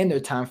house and their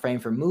time frame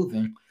for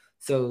moving.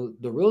 So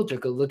the realtor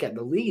could look at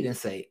the lead and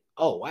say,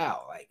 oh,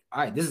 wow, like,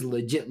 all right, this is a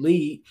legit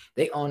lead.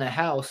 They own a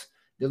house.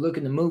 They're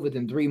looking to move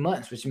within 3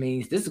 months, which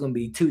means this is going to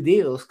be 2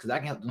 deals because I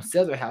can help them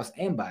sell their house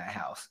and buy a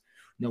house.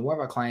 One of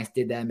our clients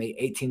did that and made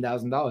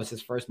 $18,000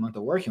 his first month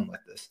of working with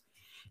us.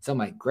 So I'm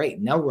like,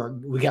 great, now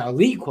we got our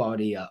lead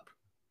quality up.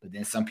 But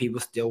then some people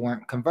still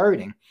weren't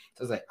converting.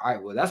 So I was like, all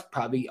right, well, that's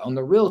probably on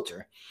the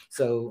realtor.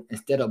 So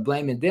instead of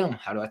blaming them,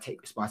 how do I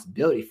take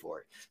responsibility for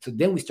it? So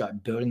then we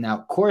start building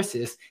out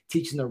courses,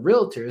 teaching the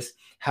realtors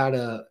how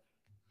to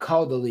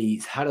call the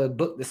leads, how to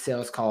book the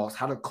sales calls,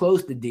 how to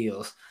close the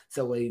deals.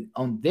 So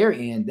on their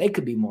end, they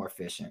could be more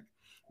efficient,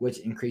 which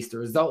increased the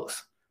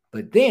results.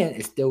 But then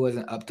it still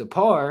wasn't up to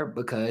par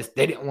because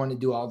they didn't want to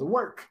do all the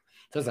work.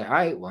 So I was like, all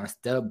right, well,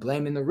 instead of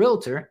blaming the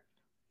realtor,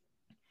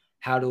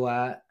 how do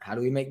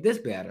we make this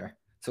better?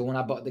 So when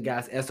I bought the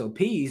guys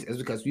SOPs, it's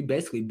because we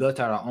basically built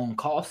out our own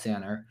call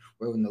center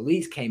where when the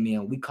leads came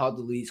in, we called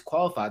the leads,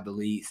 qualified the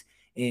leads,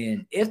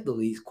 and if the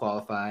leads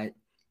qualified,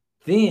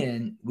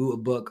 then we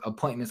would book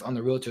appointments on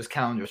the realtors'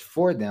 calendars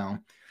for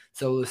them.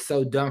 So it was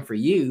so done for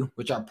you,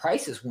 which our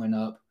prices went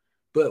up,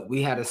 but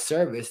we had a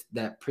service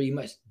that pretty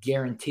much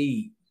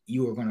guaranteed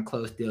you were going to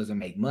close deals and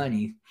make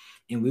money.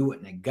 And we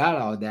wouldn't have got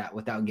all that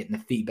without getting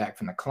the feedback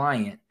from the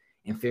client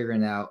and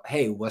figuring out,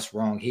 hey, what's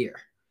wrong here?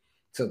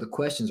 So the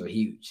questions are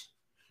huge.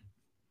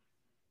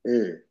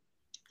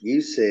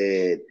 You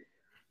said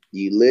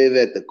you live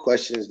at the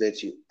questions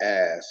that you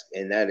ask,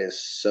 and that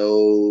is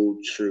so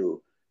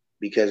true,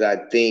 because I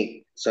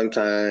think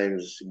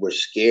sometimes we're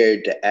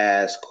scared to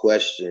ask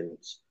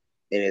questions,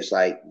 and it's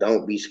like,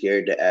 don't be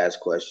scared to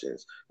ask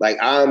questions. Like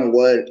I'm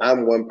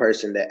one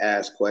person that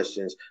asks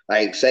questions.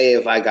 Like, say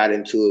if I got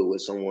into it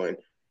with someone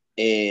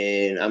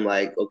and I'm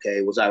like,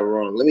 okay, was I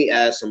wrong? Let me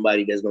ask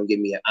somebody that's gonna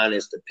give me an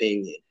honest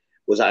opinion.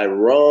 Was I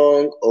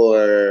wrong,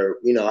 or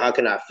how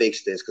can I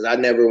fix this? Because I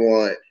never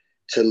want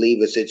to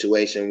leave a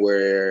situation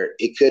where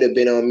it could have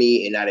been on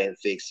me and I didn't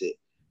fix it,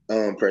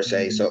 per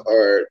se. Mm-hmm. So,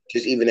 or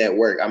just even at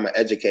work, I'm an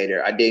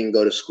educator. I didn't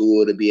go to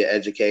school to be an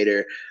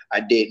educator. I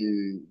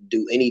didn't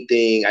do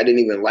anything. I didn't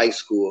even like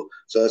school.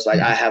 So it's like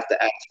I have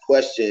to ask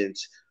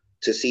questions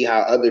to see how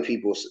other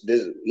people.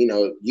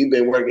 You've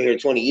been working here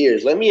 20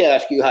 years. Let me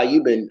ask you how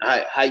you've been,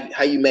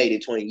 how you made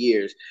it 20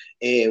 years,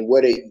 and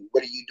what do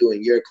you do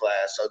in your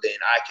class, so then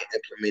I can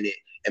implement it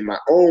in my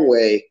own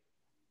way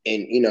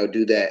and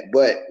do that.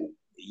 But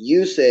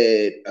you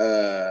said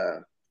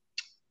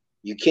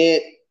you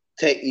can't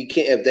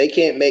if they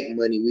can't make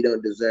money, we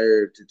don't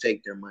deserve to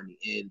take their money.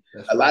 And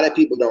a lot of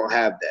people don't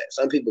have that.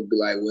 Some people be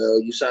like,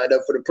 well, you signed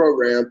up for the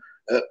program,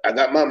 I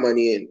got my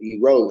money, and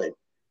you rolling.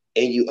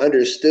 And you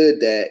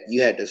understood that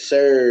you had to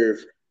serve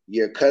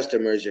your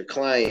customers, your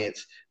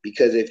clients,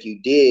 because if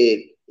you did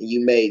and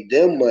you made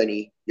them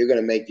money, you're going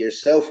to make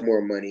yourself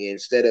more money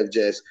instead of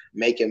just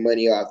making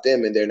money off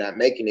them and they're not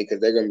making it, because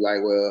they're going to be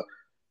like, well,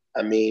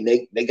 I mean,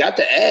 they got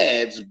the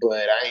ads,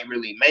 but I ain't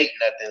really make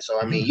nothing.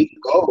 So, I mean, you can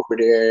go over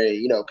there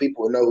and,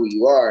 people will know who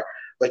you are,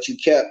 but you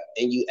kept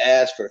and you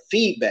asked for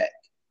feedback.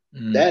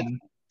 Mm-hmm. That's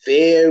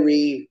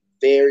very,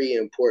 very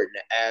important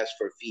to ask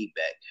for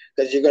feedback,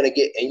 because you're going to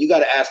get, and you got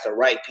to ask the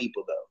right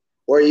people though,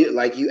 or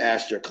you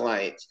ask your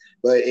clients.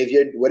 But if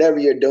you're, whatever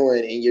you're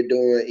doing and you're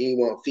doing and you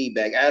want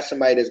feedback, ask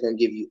somebody that's going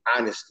to give you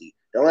honesty.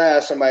 Don't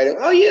ask somebody,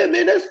 oh yeah,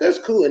 man, that's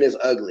cool and it's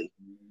ugly.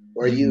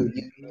 Or you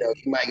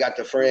might got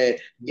the friend,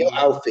 your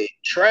outfit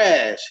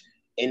trash,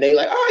 and they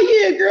like, oh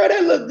yeah, girl,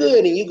 that look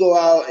good, and you go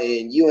out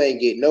and you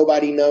ain't get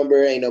nobody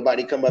number, ain't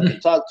nobody come up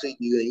and talk to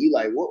you, and you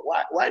like,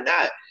 what? Why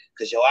not?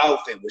 Because your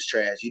outfit was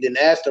trash. You didn't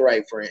ask the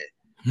right friend.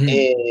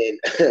 And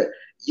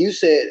you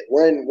said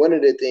one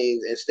of the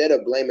things, instead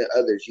of blaming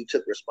others, you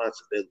took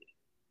responsibility.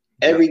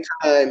 Yep. Every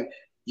time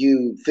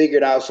you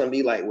figured out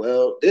something, like,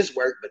 well, this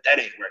worked, but that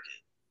ain't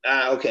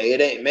working.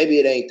 Okay, maybe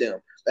it ain't them.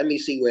 Let me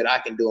see what I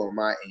can do on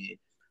my end.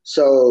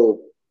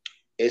 So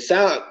it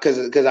sounds,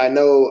 because I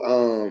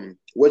know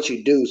what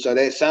you do. So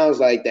that sounds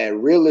like that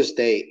real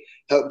estate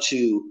helped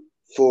you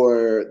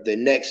for the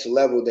next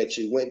level that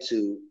you went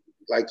to,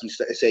 like you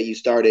said you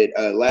started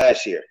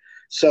last year.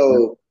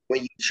 So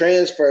when you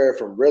transfer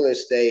from real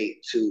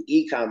estate to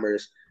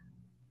e-commerce,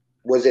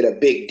 was it a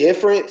big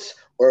difference?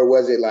 Or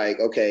was it like,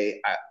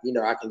 okay, I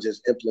can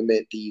just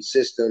implement these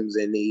systems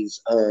and these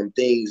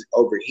things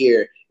over here,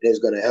 and it's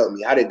going to help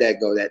me? How did that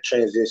go, that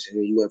transition,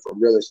 when you went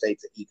from real estate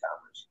to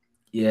e-commerce?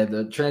 Yeah,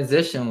 the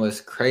transition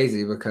was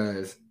crazy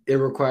because it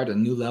required a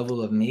new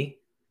level of me.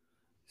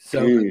 So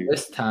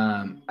this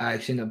time, I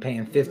actually ended up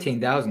paying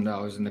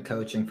 $15,000 in the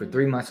coaching for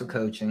 3 months of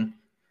coaching,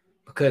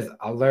 because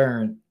I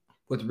learned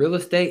with real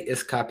estate,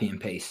 it's copy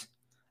and paste.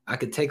 I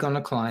could take on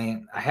a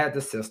client. I had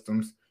the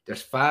systems.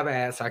 There's 5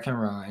 ads I can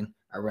run.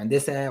 I run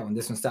this ad. When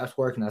this one stops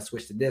working, I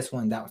switch to this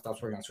one. That one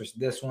stops working, I switch to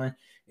this one.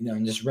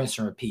 And just rinse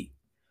and repeat.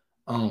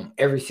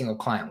 Every single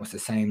client was the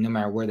same, no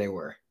matter where they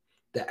were.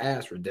 The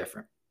ads were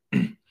different.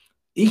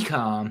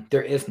 E-com,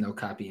 there is no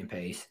copy and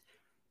paste.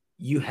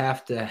 You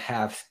have to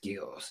have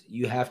skills.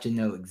 You have to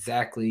know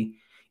exactly,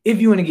 if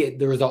you want to get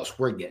the results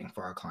we're getting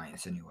for our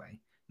clients anyway.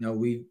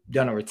 We've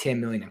done over 10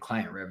 million in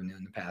client revenue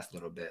in the past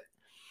little bit.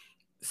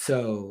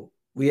 So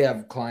we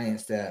have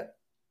clients that,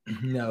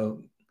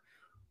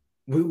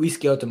 we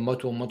scale to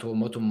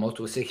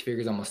multiple 6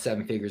 figures, almost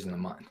 7 figures in a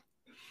month.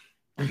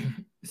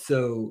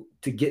 So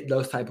to get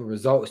those type of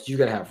results, you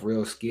got to have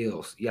real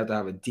skills. You have to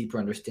have a deeper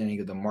understanding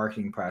of the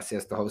marketing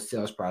process, the whole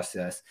sales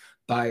process,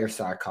 buyer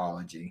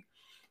psychology.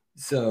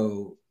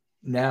 So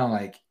now,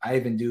 I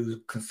even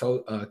do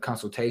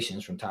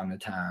consultations from time to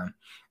time.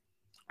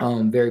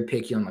 I'm very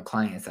picky on the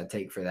clients I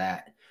take for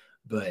that,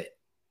 but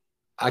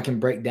I can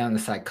break down the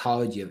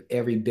psychology of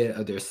every bit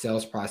of their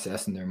sales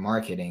process and their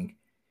marketing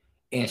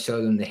and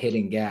show them the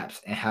hidden gaps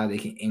and how they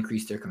can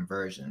increase their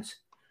conversions.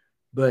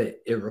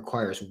 But it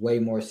requires way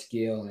more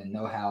skill and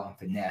know-how and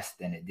finesse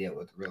than it did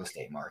with real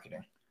estate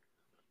marketing.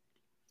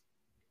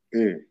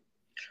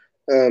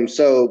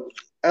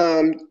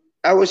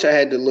 I wish I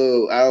had the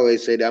little. I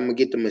always say that I'm gonna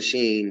get the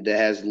machine that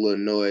has the little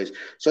noise.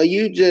 So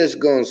you just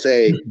gonna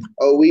say,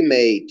 "Oh, we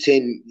made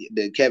 10."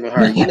 The Kevin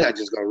Hart. You're not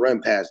just gonna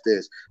run past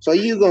this. So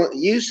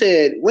You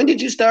said when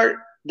did you start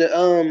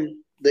the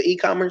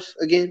e-commerce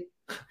again?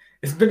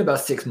 It's been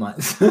about 6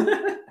 months.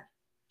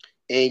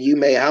 And you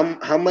made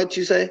how much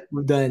you say?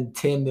 We've done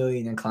 10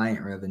 million in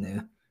client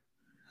revenue.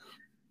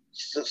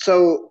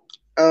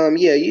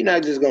 Yeah, you're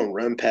not just gonna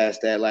run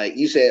past that. Like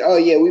you said, oh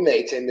yeah, we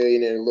made 10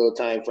 million in a little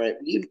time frame.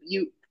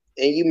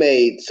 You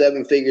made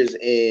seven figures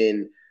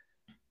in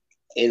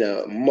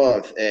a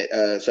month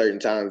at certain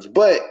times.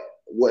 But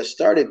what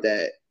started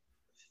that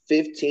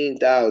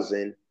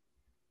 15,000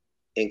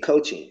 in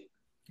coaching.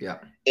 Yeah.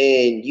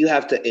 And you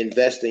have to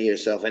invest in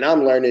yourself. And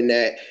I'm learning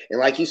that. And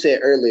like you said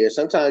earlier,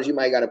 sometimes you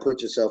might got to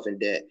put yourself in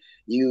debt.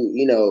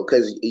 You know,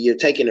 because you're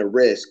taking a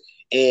risk.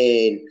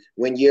 And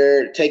when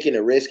you're taking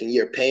a risk and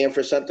you're paying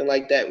for something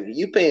like that,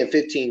 you paying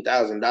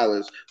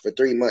 $15,000 for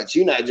 3 months.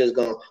 You're not just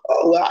going,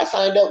 oh well, I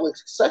signed up with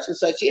such and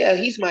such. Yeah,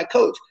 he's my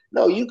coach.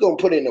 No, you gonna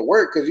put in the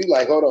work because you're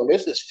like, hold on,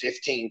 this is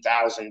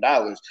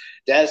 $15,000.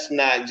 That's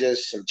not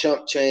just some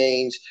chump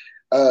change.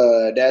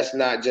 That's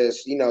not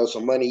just,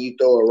 some money you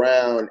throw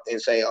around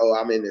and say, oh,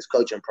 I'm in this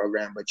coaching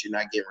program, but you're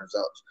not getting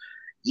results.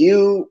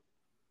 You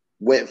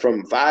went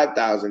from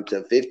 5,000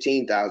 to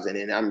 15,000,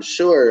 and I'm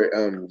sure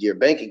your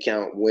bank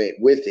account went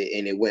with it,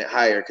 and it went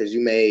higher because you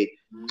made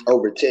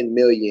over 10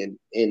 million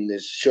in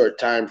this short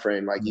time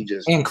frame, like you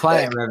just and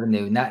client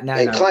revenue, not in our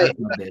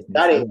personal business.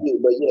 Not in you,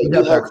 but yeah, we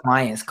help our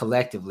clients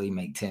collectively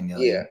make 10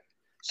 million. Yeah,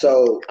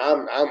 so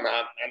I'm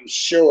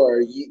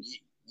sure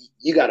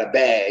you got a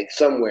bag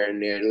somewhere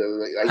in there.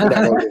 Like you're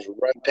not gonna just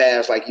run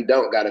past like you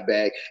don't got a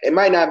bag. It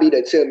might not be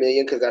the 10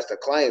 million because that's the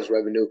client's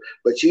revenue,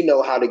 but you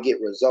know how to get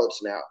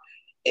results now.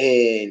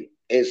 And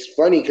it's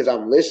funny because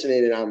I'm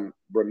listening and I'm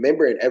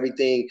remembering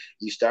everything.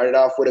 You started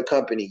off with a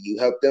company, you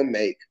helped them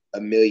make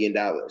 $1 million.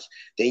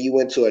 Then you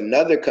went to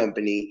another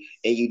company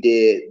and you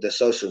did the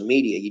social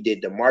media, you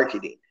did the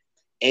marketing.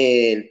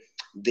 And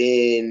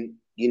then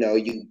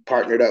you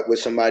partnered up with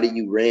somebody,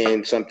 you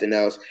ran something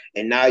else,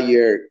 and now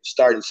you're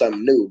starting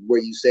something new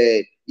where you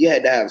said you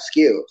had to have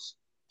skills.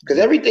 Because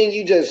everything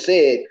you just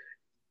said,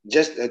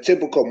 just a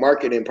typical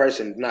marketing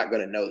person is not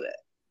going to know that.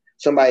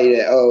 Somebody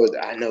that, oh,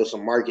 I know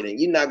some marketing,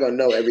 you're not going to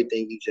know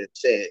everything you just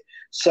said.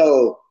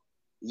 So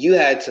you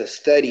had to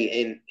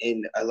study,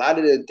 and a lot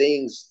of the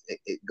things,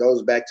 it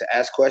goes back to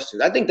ask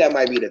questions. I think that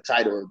might be the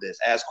title of this,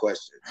 ask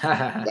questions.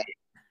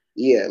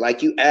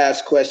 Like you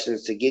ask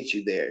questions to get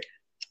you there.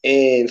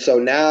 And so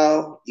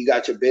now you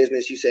got your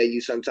business. You say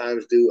you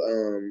sometimes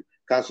do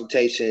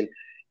consultation.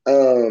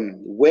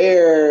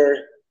 Where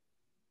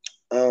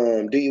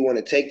do you want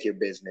to take your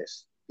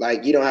business?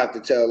 Like you don't have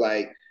to tell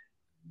like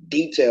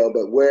detail,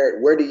 but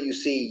where do you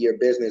see your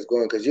business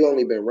going? Because you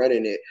only been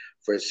running it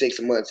for 6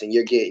 months and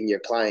you're getting your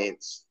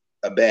clients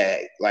a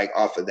bag like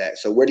off of that.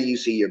 So where do you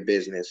see your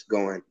business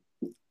going?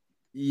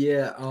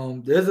 Yeah,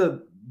 there's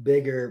a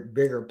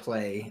bigger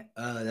play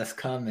that's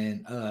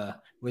coming,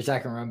 which I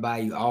can run by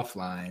you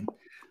offline.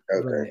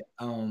 Okay.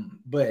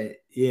 But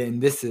yeah,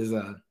 and this is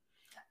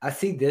I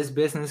see this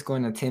business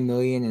going to 10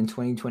 million in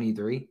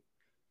 2023.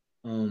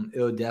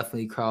 It'll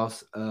definitely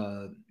cross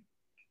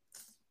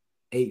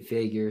 8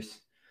 figures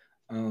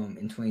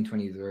in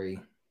 2023.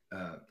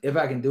 If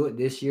I can do it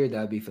this year,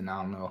 that'd be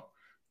phenomenal.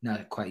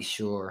 Not quite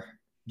sure,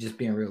 just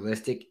being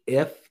realistic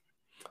if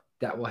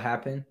that will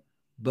happen.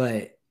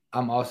 But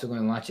I'm also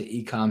going to launch an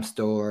e-com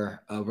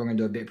store. We're going to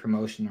do a big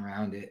promotion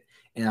around it,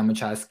 and I'm going to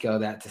try to scale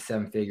that to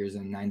 7 figures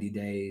in 90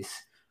 days.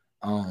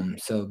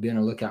 So be on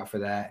the lookout for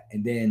that.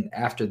 And then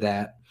after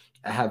that,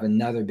 I have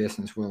another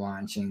business we're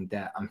launching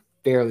that I'm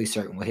fairly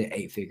certain will hit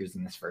 8 figures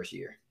in this first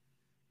year,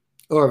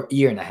 or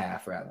year and a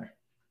half rather.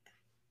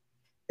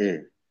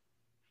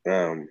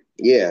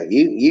 Yeah,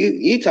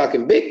 you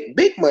talking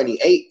big money,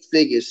 8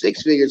 figures,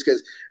 6 figures,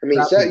 because I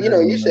mean, so,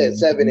 you said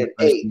 7 and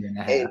 8,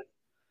 and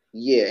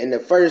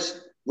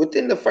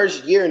within the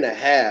first year and a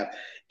half,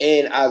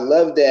 and I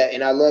love that,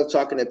 and I love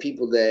talking to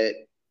people that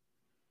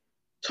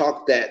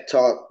talk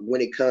when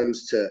it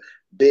comes to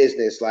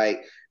business,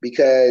 like,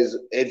 because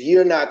if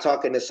you're not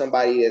talking to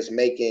somebody that's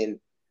making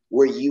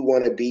where you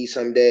want to be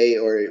someday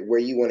or where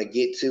you want to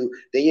get to,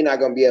 then you're not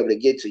going to be able to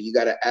get to. You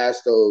got to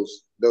ask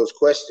those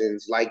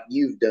questions like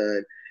you've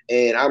done.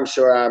 And I'm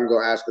sure I'm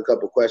going to ask a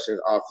couple questions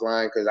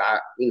offline because I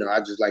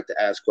just like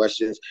to ask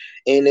questions.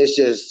 And it's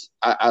just,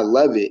 I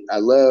love it. I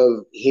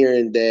love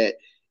hearing that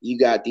you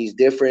got these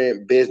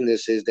different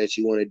businesses that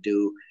you want to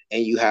do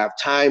and you have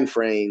time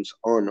frames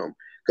on them.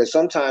 Because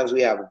sometimes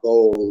we have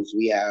goals,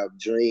 we have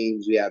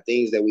dreams, we have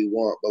things that we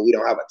want, but we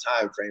don't have a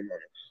time frame on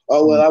it.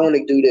 Oh, well, I want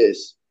to do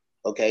this.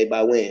 Okay,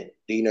 by when?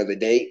 Do you know the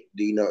date?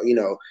 Do you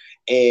know?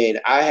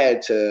 And I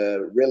had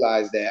to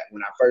realize that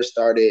when I first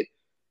started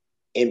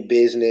in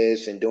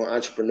business and doing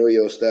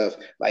entrepreneurial stuff,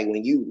 like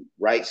when you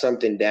write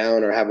something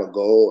down or have a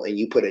goal and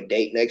you put a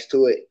date next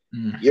to it,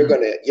 you're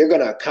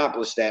gonna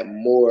accomplish that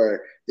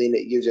more than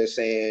you're just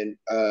saying,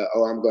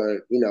 oh, I'm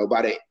gonna,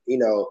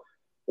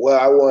 well,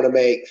 I want to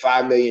make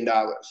 $5 million.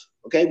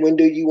 Okay, when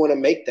do you want to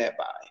make that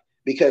by?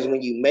 because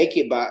when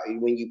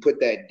you put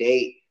that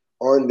date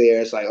on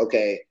there, it's like,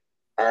 okay,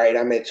 all right,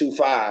 I'm at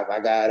 2.5. I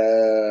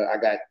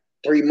got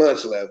 3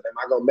 months left. Am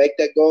I gonna make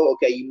that goal?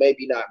 Okay, you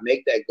maybe not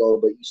make that goal,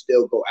 but you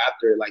still go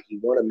after it like you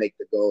want to make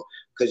the goal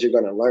because you're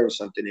gonna learn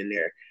something in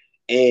there.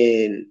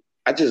 And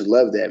I just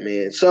love that,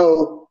 man.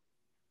 So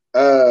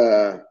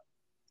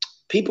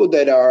people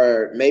that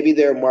are, maybe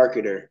they're a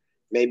marketer,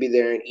 maybe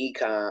they're an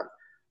ecom,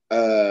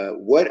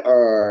 what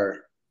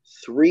are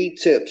 3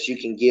 tips you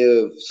can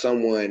give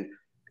someone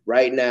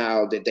right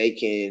now that they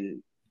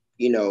can,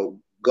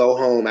 go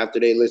home after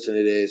they listen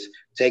to this,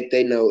 take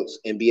their notes,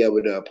 and be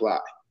able to apply?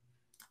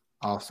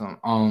 Awesome.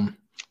 All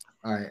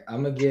right,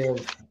 I'm gonna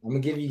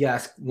give you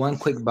guys one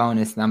quick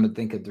bonus, and I'm gonna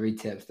think of 3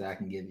 tips that I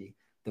can give you.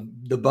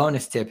 The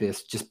bonus tip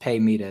is just pay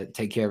me to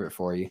take care of it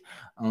for you.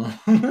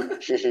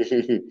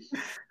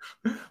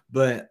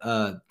 But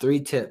 3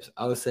 tips,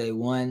 I would say: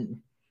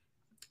 1,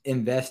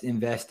 invest into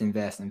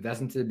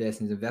the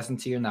business, invest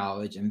into your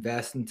knowledge,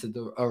 invest into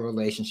the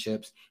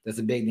relationships. That's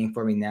a big thing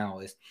for me now.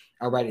 Is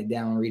I write it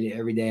down, read it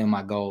every day on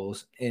my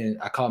goals,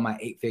 and I call it my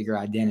 8-figure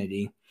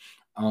identity.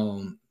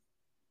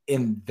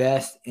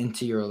 Invest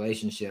into your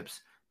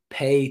relationships,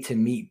 pay to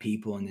meet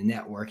people and the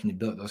network and to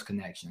build those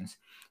connections.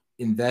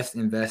 Invest.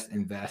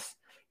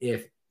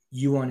 If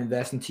you won't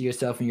invest into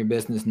yourself and your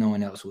business, no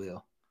one else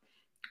will.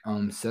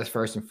 So that's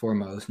first and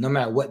foremost. No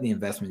matter what the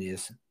investment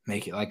is,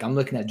 make it. Like, I'm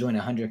looking at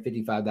joining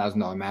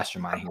 $155,000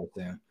 mastermind here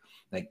soon.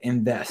 Like,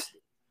 invest.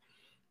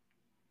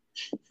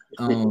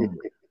 The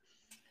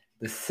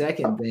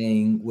second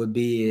thing would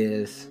be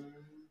is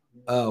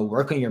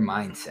work on your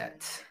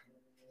mindset.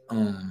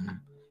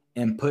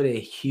 And put a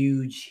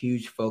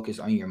huge focus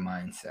on your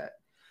mindset.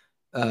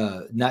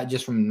 Not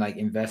just from like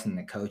investing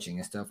in coaching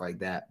and stuff like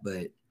that,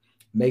 but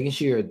making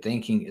sure your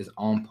thinking is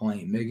on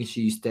point, making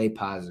sure you stay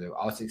positive.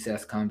 All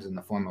success comes in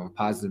the form of a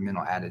positive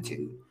mental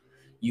attitude.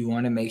 You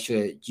want to make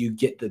sure that you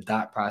get the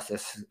thought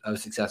process of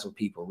successful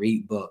people.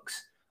 Read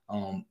books.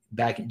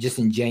 Back just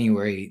in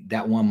January,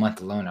 that 1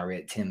 month alone, I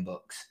read 10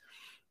 books.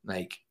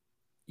 Like,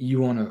 you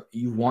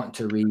want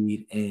to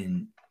read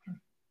and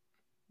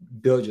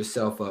build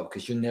yourself up,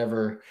 because you're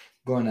never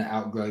going to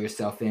outgrow your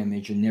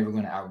self-image. You're never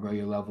going to outgrow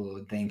your level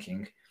of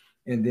thinking.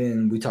 And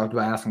then we talked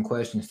about asking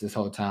questions this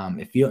whole time.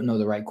 If you don't know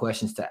the right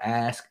questions to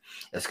ask,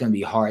 it's going to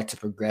be hard to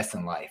progress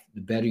in life.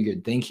 The better your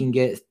thinking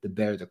gets, the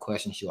better the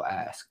questions you'll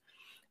ask.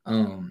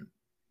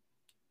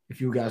 If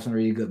you guys want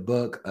to read a good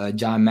book,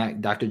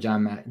 Dr.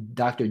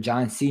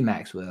 John C.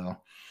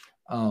 Maxwell,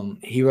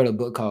 he wrote a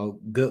book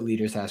called Good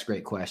Leaders Ask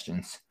Great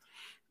Questions.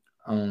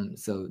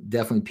 So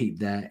definitely peep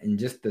that. And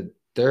just the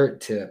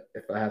third tip,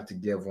 if I have to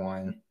give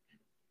one,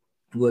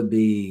 would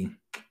be,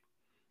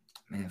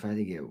 man, if I had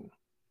to give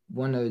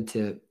one other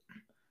tip,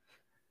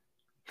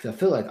 because I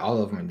feel like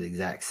all of them are the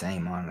exact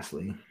same,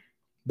 honestly.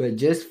 But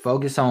just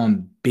focus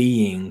on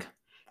being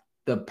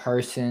the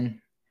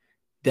person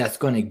that's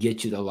going to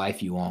get you the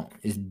life you want.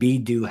 Is be,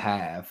 do,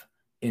 have,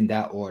 in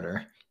that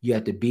order. You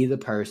have to be the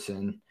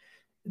person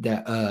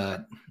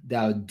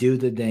that'll do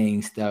the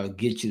things that'll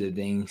get you the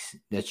things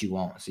that you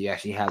want. So you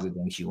actually have the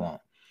things you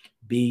want.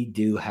 Be,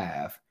 do,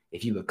 have.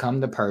 If you become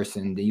the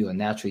person, then you will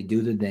naturally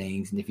do the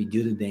things, and if you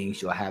do the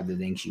things, you'll have the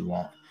things you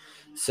want.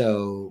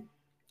 So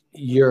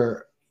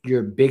your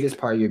biggest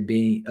part of your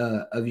being,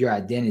 of your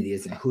identity,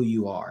 is in who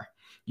you are.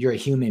 You're a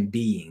human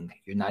being.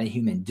 You're not a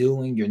human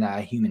doing. You're not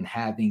a human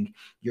having.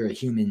 You're a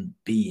human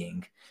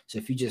being. So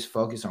if you just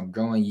focus on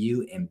growing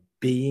you and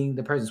being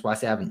the person, that's why I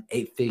say I have an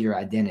 8-figure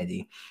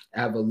identity. I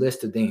have a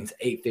list of things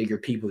 8-figure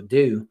people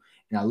do,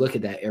 and I look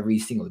at that every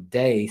single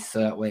day, so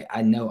that way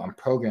I know I'm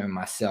programming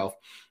myself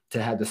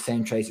to have the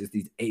same traits as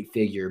these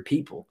 8-figure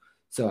people.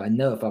 So I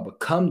know if I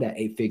become that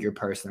 8-figure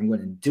person, I'm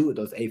going to do what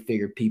those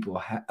 8-figure people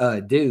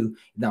do,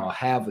 and I'll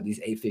have what these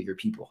 8-figure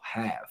people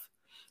have.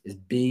 Is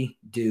be,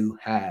 do,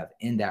 have,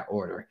 in that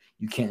order.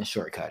 You can't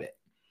shortcut it.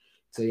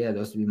 So yeah,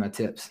 those would be my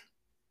tips.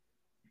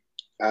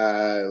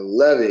 I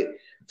love it.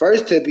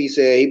 First tip, he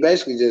said, he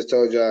basically just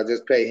told y'all,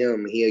 just pay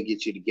him and he'll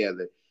get you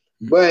together.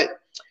 Mm-hmm.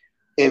 But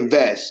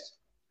invest.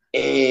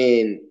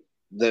 And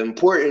the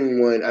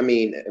important one, I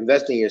mean,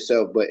 invest in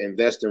yourself, but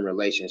invest in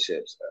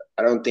relationships.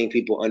 I don't think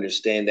people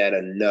understand that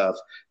enough,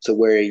 to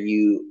where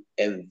you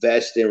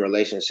invest in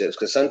relationships,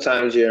 because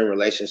sometimes you're in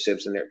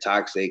relationships and they're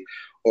toxic,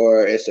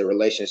 or it's a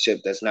relationship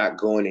that's not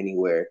going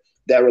anywhere.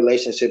 That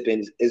relationship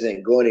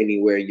isn't going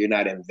anywhere. You're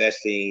not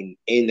investing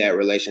in that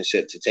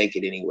relationship to take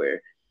it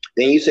anywhere.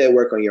 Then you said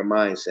work on your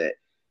mindset.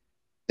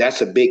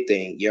 That's a big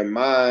thing. Your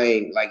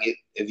mind, like,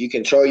 if you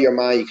control your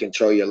mind, you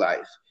control your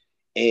life.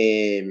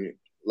 And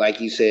like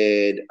you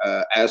said,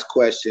 ask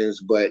questions,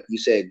 but you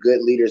said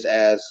good leaders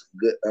ask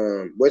good.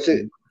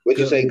 What'd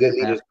you say? Good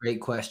leaders ask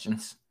great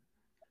questions.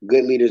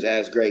 Good Leaders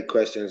Ask Great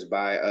Questions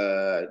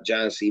by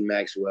John C.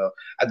 Maxwell.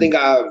 I think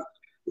I've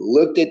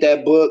looked at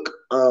that book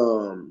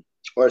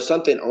or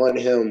something on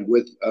him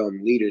with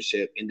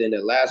leadership. And then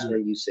the last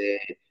one you said,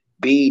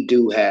 be,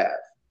 do, have.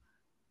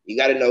 You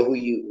got to know who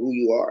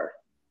you are.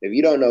 If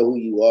you don't know who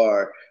you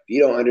are, if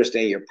you don't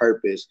understand your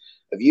purpose,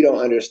 if you don't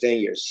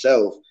understand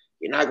yourself,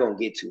 you're not going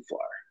to get too far.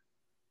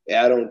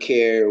 I don't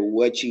care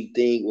what you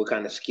think, what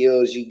kind of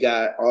skills you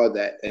got, all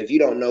that. If you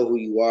don't know who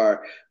you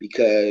are,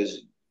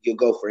 because you'll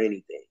go for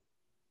anything.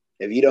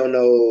 If you don't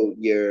know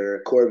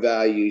your core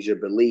values, your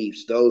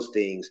beliefs, those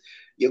things,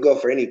 you'll go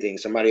for anything.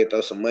 Somebody will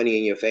throw some money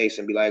in your face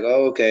and be like,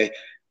 "Oh, okay,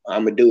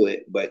 I'm gonna do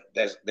it." But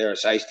they're a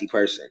shiesty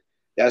person.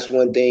 That's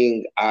one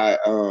thing I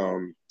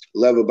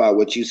love about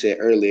what you said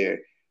earlier.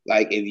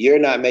 Like, if you're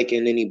not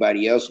making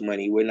anybody else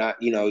money, we're not,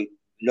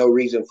 no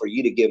reason for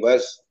you to give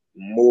us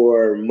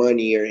more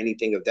money or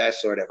anything of that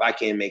sort. If I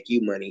can't make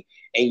you money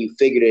and you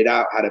figured it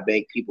out how to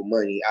make people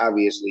money,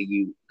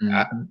 obviously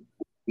Mm-hmm.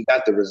 you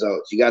got the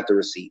results, you got the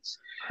receipts.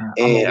 I'm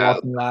a And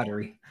walking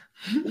lottery.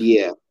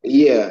 yeah,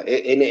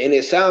 and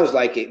it sounds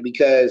like it,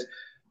 because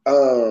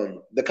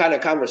the kind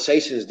of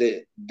conversations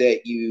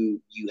that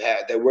you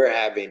have, that we're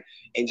having,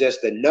 and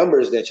just the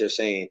numbers that you're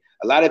saying,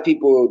 a lot of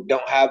people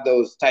don't have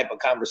those type of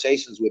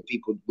conversations with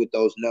people with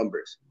those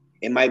numbers.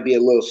 It might be a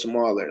little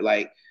smaller.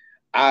 Like,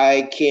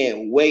 I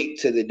can't wait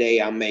to the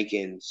day I'm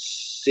making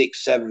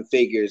 6, 7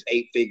 figures,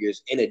 8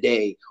 figures in a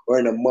day or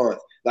in a month.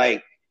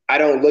 Like, I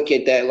don't look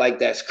at that like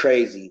that's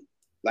crazy.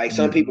 Like,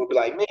 some Mm-hmm. people be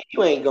like, man,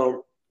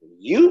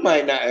 you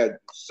might not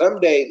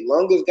someday,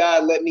 long as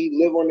God let me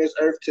live on this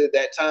earth to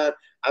that time,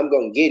 I'm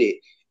gonna get it.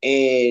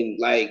 And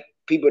like,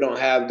 people don't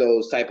have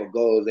those type of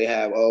goals. They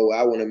have, oh,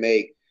 I want to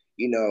make,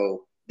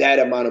 that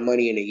amount of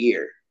money in a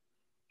year.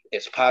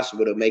 It's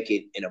possible to make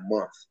it in a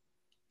month.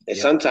 And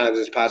Yep, sometimes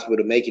it's possible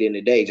to make it in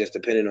a day, just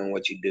depending on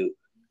what you do.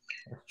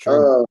 that's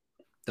true. Um,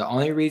 The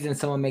only reason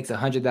someone makes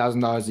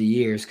 $100,000 a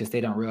year is because they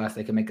don't realize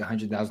they can make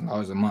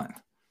 $100,000 a month.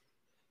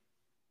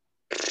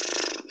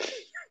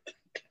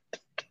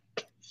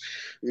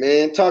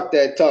 man, talk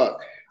that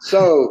talk.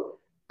 So,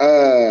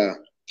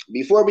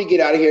 before we get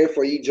out of here,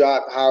 before you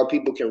drop how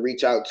people can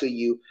reach out to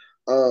you,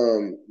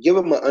 give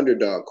them an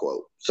underdog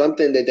quote,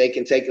 something that they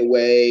can take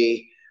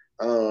away.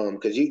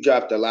 Because you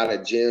dropped a lot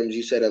of gems,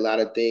 you said a lot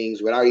of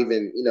things without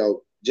even,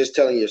 just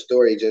telling your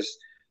story. Just,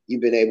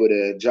 you've been able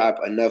to drop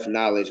enough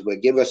knowledge.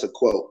 But give us a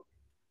quote.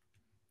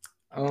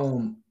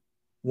 Um,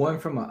 One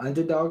from an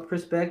underdog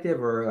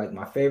perspective, or like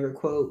my favorite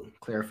quote.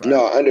 Clarify.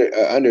 No,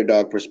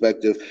 underdog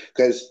perspective,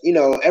 because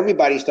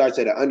everybody starts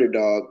at an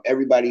underdog.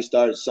 Everybody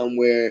starts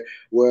somewhere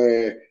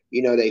where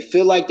they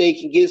feel like they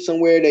can get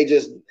somewhere. They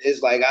just,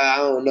 it's like, I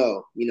don't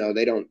know.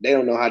 They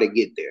don't know how to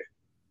get there.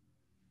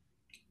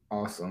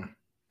 Awesome.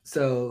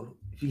 So,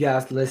 if you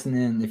guys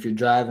listening, if you're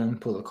driving,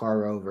 pull the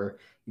car over.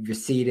 If you're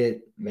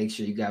seated, make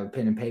sure you got a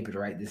pen and paper to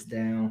write this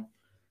down,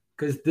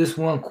 because this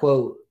one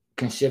quote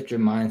can shift your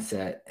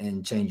mindset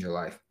and change your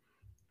life.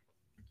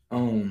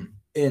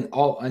 And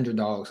all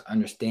underdogs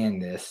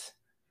understand this,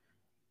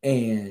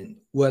 and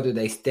whether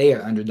they stay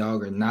an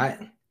underdog or not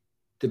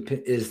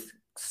is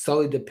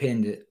solely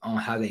dependent on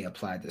how they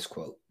apply this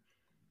quote.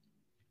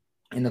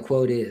 And the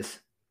quote is: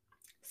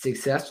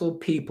 successful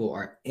people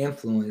are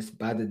influenced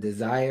by the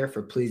desire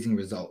for pleasing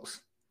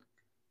results.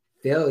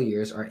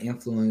 Failures are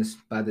influenced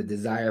by the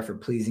desire for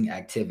pleasing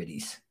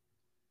activities.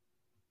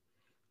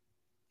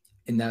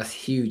 And that's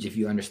huge if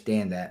you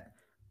understand that.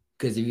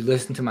 Because if you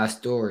listen to my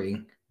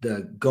story,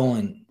 the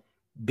going,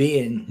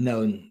 being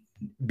known,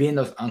 being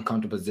those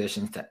uncomfortable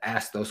positions to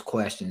ask those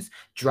questions,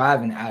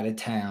 driving out of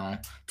town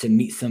to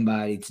meet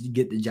somebody to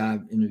get the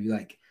job interview,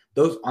 like,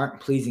 those aren't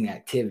pleasing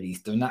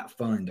activities. They're not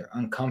fun. They're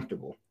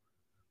uncomfortable.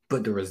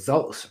 But the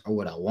results are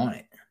what I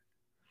wanted.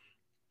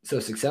 So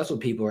successful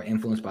people are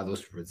influenced by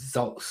those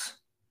results.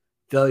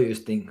 Failures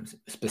think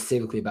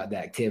specifically about the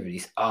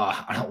activities.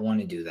 Oh, I don't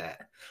want to do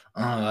that.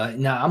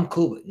 I'm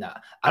cool with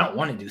I don't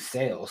want to do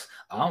sales.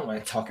 I don't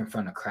want to talk in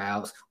front of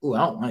crowds. Ooh, I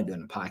don't want to be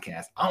on a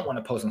podcast. I don't want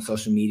to post on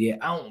social media.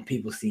 I don't want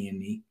people seeing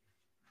me.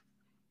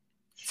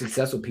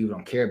 Successful people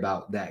don't care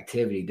about the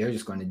activity. They're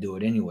just going to do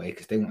it anyway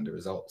because they want the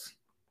results.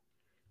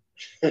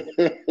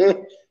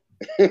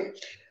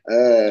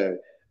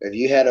 If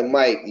you had a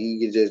mic, you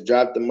could just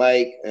drop the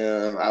mic.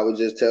 I would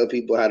just tell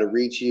people how to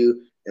reach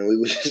you, and we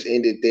would just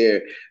end it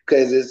there,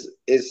 because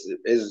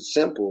it's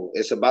simple.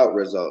 It's about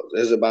results.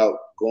 It's about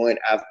going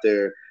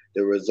after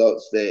the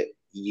results that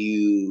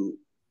you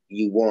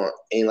want,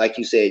 and like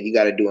you said, you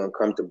got to do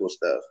uncomfortable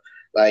stuff.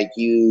 Like,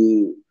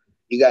 you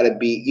got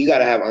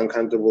to have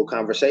uncomfortable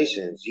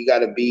conversations. You got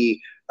to be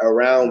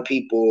around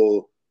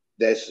people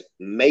that's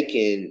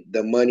making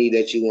the money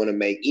that you want to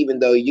make, even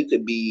though you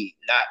could be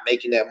not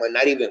making that money,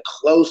 not even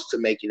close to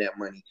making that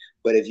money.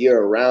 But if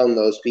you're around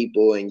those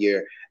people and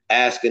you're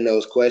asking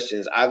those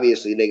questions,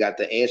 obviously they got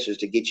the answers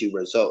to get you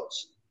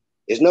results.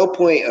 There's no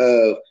point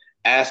of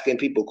asking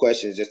people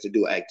questions just to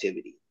do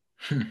activity,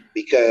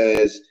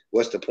 because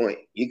what's the point?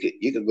 You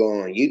could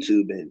go on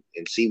YouTube and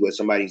see what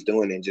somebody's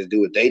doing and just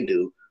do what they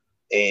do.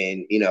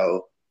 And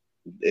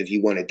if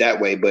you want it that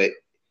way, but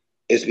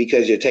it's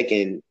because you're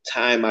taking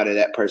time out of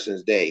that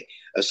person's day.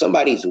 If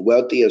somebody's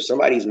wealthy, if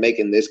somebody's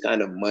making this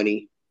kind of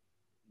money,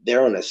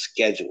 they're on a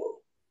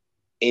schedule.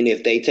 And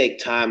if they take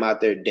time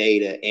out their day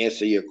to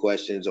answer your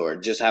questions or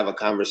just have a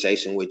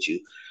conversation with you,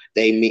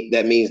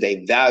 that means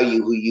they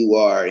value who you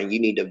are, and you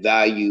need to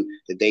value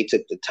that they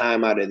took the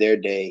time out of their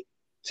day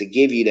to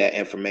give you that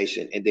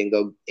information and then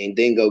go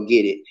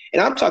get it.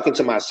 And I'm talking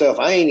to myself.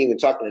 I ain't even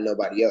talking to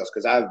nobody else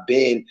because I've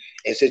been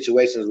in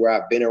situations where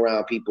I've been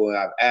around people and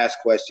I've asked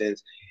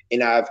questions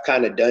and I've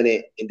kind of done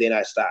it and then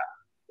I stop.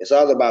 It's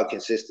all about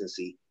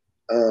consistency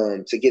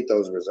to get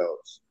those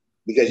results.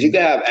 Because you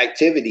can have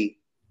activity,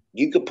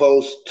 you could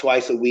post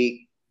twice a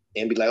week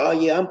and be like, oh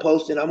yeah, I'm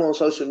posting, I'm on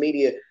social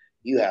media.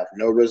 You have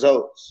no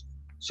results.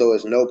 So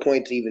it's no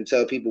point to even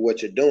tell people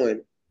what you're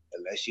doing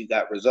unless you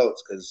got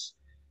results, because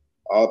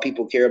all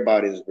people care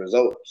about is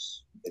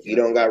results. If you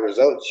don't got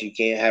results, you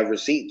can't have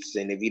receipts.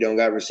 And if you don't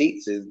got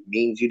receipts, it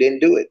means you didn't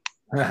do it.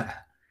 Yeah,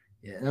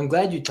 and I'm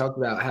glad you talked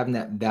about having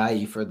that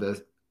value for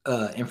the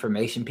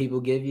information people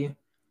give you,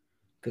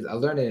 because I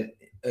learned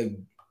a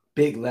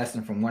big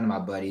lesson from one of my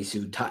buddies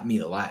who taught me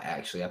a lot.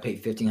 Actually, I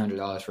paid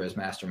 $1,500 for his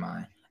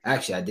mastermind.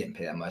 Actually, I didn't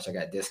pay that much. I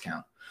got a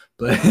discount,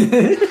 but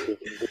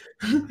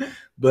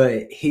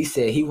but he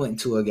said he went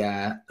to a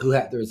guy who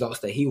had the results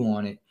that he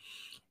wanted,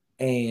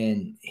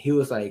 and he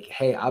was like,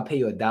 "Hey, I'll pay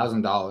you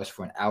 $1,000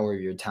 for an hour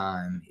of your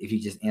time if you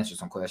just answer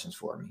some questions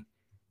for me." And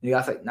the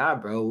guy's like, "Nah,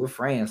 bro, we're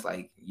friends.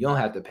 Like, you don't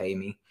have to pay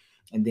me."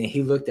 And then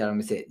he looked at him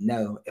and said,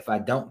 "No, if I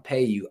don't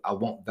pay you, I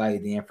won't value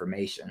the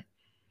information."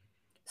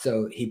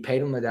 So he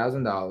paid him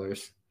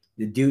 $1,000.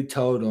 The dude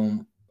told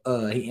him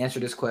he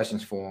answered his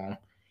questions for him,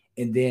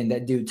 and then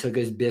that dude took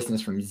his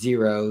business from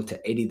zero to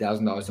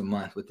 $80,000 a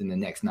month within the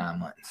next 9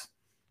 months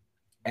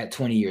at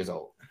 20 years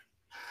old.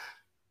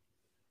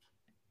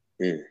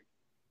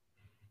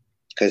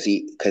 Because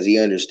he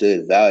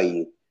understood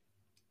value.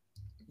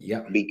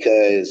 Yep.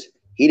 Because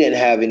he didn't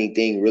have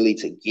anything really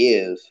to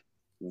give,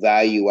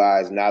 value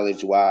wise,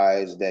 knowledge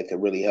wise, that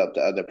could really help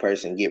the other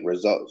person get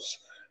results.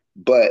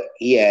 But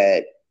he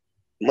had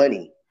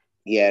money.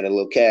 He had a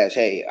little cash.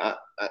 Hey,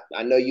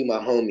 I know you my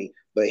homie,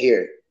 but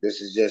here,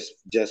 this is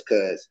just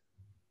cause.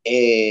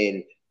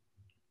 And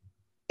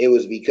it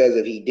was because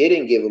if he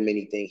didn't give him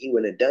anything, he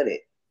wouldn't have done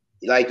it.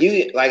 Like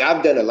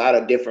I've done a lot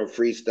of different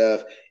free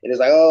stuff, and it's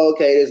like, oh,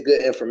 okay, there's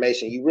good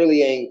information. You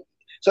really ain't.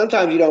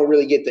 Sometimes you don't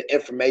really get the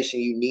information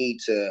you need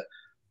to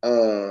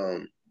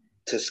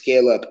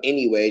scale up.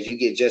 Anyways, you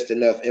get just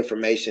enough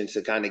information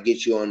to kind of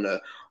get you on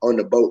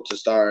the boat to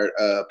start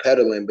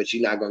pedaling, but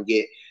you're not gonna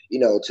get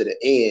to the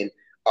end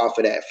off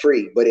of that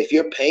free. But if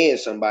you're paying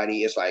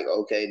somebody, it's like,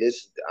 okay,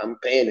 I'm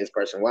paying this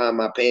person. Why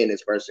am I paying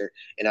this person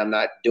and I'm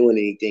not doing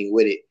anything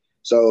with it?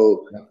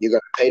 So you're going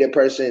to pay the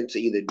person to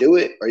either do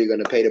it, or you're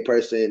going to pay the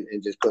person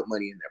and just put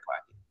money in their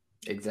pocket.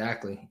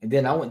 Exactly. And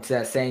then I went to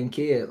that same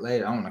kid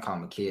later. I don't want to call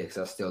him a kid because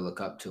I still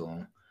look up to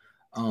him.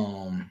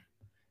 And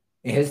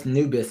his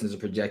new business is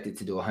projected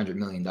to do $100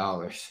 million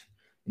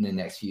in the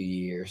next few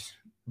years.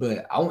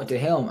 But I went to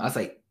him. I was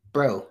like,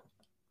 bro,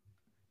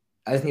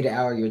 I just need an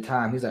hour of your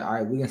time. He's like, all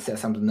right, we can set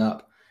something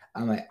up.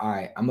 I'm like, all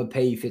right, I'm going to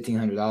pay you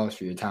 $1,500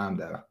 for your time,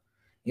 though.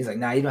 He's like,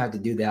 nah, you don't have to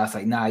do that. I was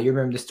like, nah, you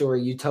remember the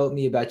story you told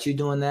me about you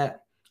doing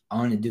that? I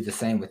want to do the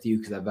same with you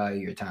because I value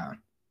your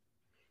time.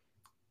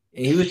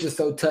 And he was just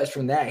so touched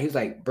from that. He was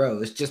like, bro,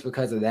 it's just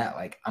because of that.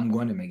 Like, I'm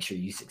going to make sure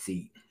you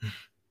succeed.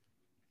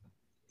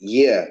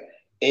 Yeah.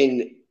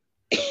 And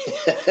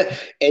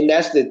and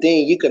that's the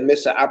thing. You can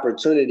miss an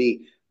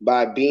opportunity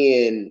by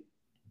being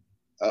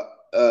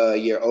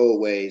your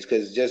old ways.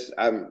 Because just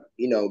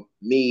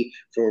me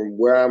from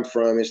where I'm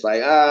from, it's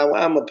like, well,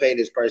 I'm gonna pay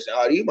this person.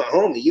 Oh, you my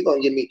homie, you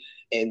gonna give me.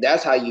 And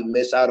that's how you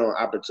miss out on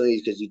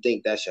opportunities, because you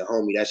think that's your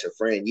homie, that's your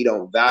friend. You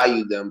don't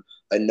value them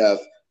enough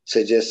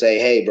to just say,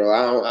 hey, bro,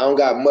 I don't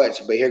got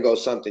much, but here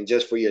goes something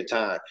just for your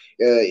time.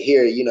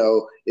 Here,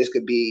 this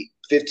could be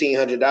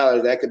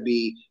 $1,500. That could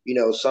be,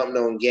 something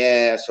on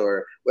gas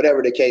or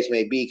whatever the case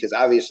may be, because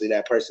obviously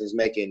that person's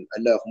making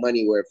enough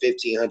money where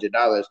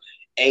 $1,500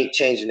 ain't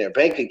changing their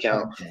bank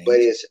account, but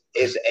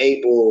it's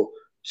able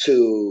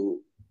to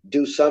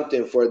do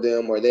something for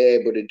them, or they're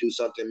able to do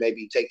something,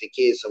 maybe take the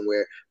kids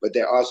somewhere, but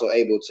they're also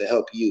able to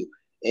help you.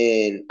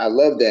 And I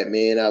love that,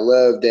 man. I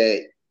love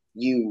that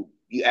you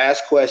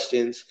ask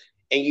questions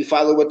and you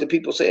follow what the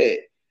people said.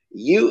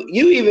 You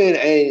even,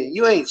 and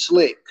you ain't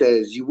slick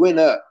because you went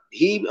up.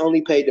 He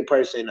only paid the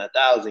person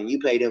 1,000. You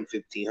paid him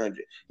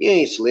 1,500. You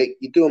ain't slick.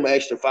 You threw him an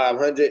extra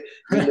 500.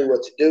 You knew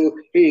what to do.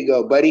 Here you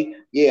go, buddy.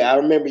 Yeah, I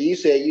remember you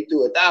said you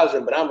threw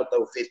 1,000, but I'm gonna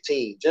throw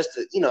 15 just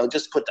to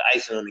put the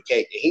icing on the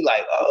cake. And he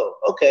like, oh,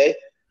 okay.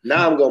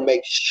 Now I'm gonna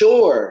make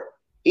sure.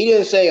 He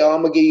didn't say, oh,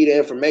 I'm gonna give you the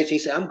information. He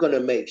said, I'm gonna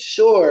make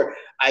sure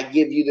I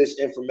give you this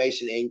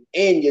information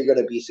and you're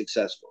gonna be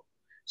successful.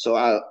 So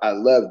I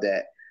love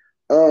that.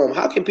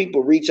 How can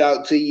people reach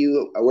out to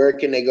you? Where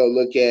can they go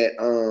look at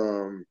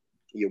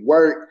your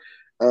work?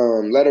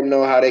 Let them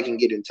know how they can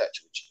get in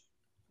touch with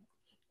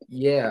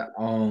you. Yeah.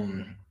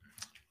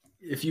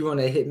 If you want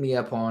to hit me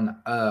up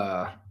on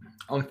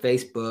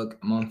Facebook,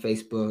 I'm on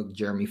Facebook,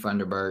 Jeremy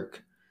Funderburk.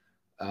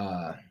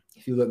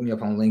 If you look me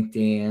up on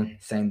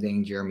LinkedIn, same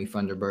thing, Jeremy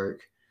Funderburk.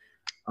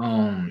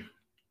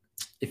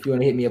 If you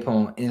want to hit me up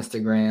on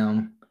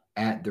Instagram,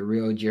 at the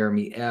real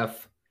Jeremy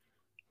F.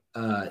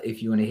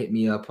 If you want to hit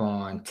me up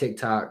on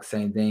TikTok,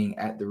 same thing,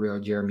 at the real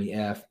Jeremy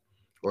F.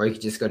 or you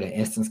can just go to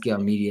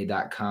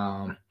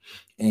instantscalemedia.com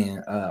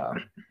and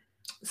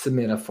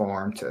submit a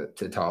form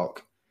to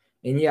talk.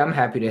 And yeah, I'm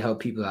happy to help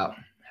people out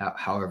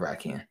however I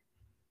can.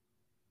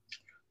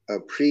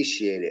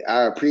 Appreciate it.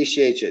 I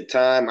appreciate your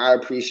time. I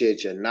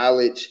appreciate your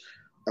knowledge.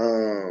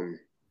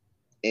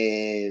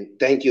 And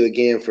thank you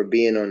again for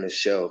being on the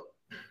show.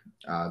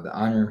 The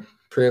honor,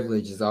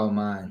 privilege is all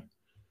mine.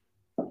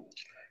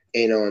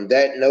 And on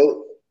that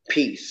note,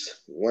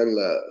 peace, one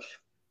love.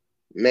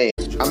 Man,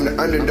 I'm the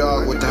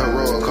underdog with the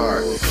heroic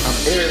heart.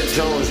 I'm Eric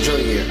Jones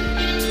Jr.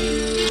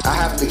 I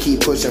have to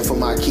keep pushing for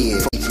my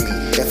kids.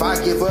 If I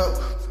give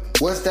up,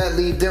 what's that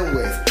leave them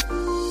with?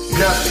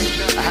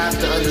 Nothing. I have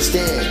to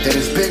understand that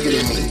it's bigger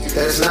than me.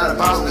 That it's not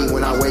about me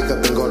when I wake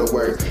up and go to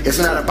work. It's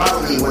not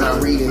about me when I'm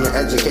reading and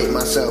educate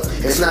myself.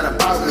 It's not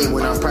about me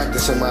when I'm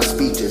practicing my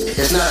speeches.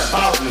 It's not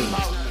about me.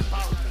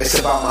 It's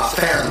about my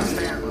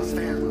family.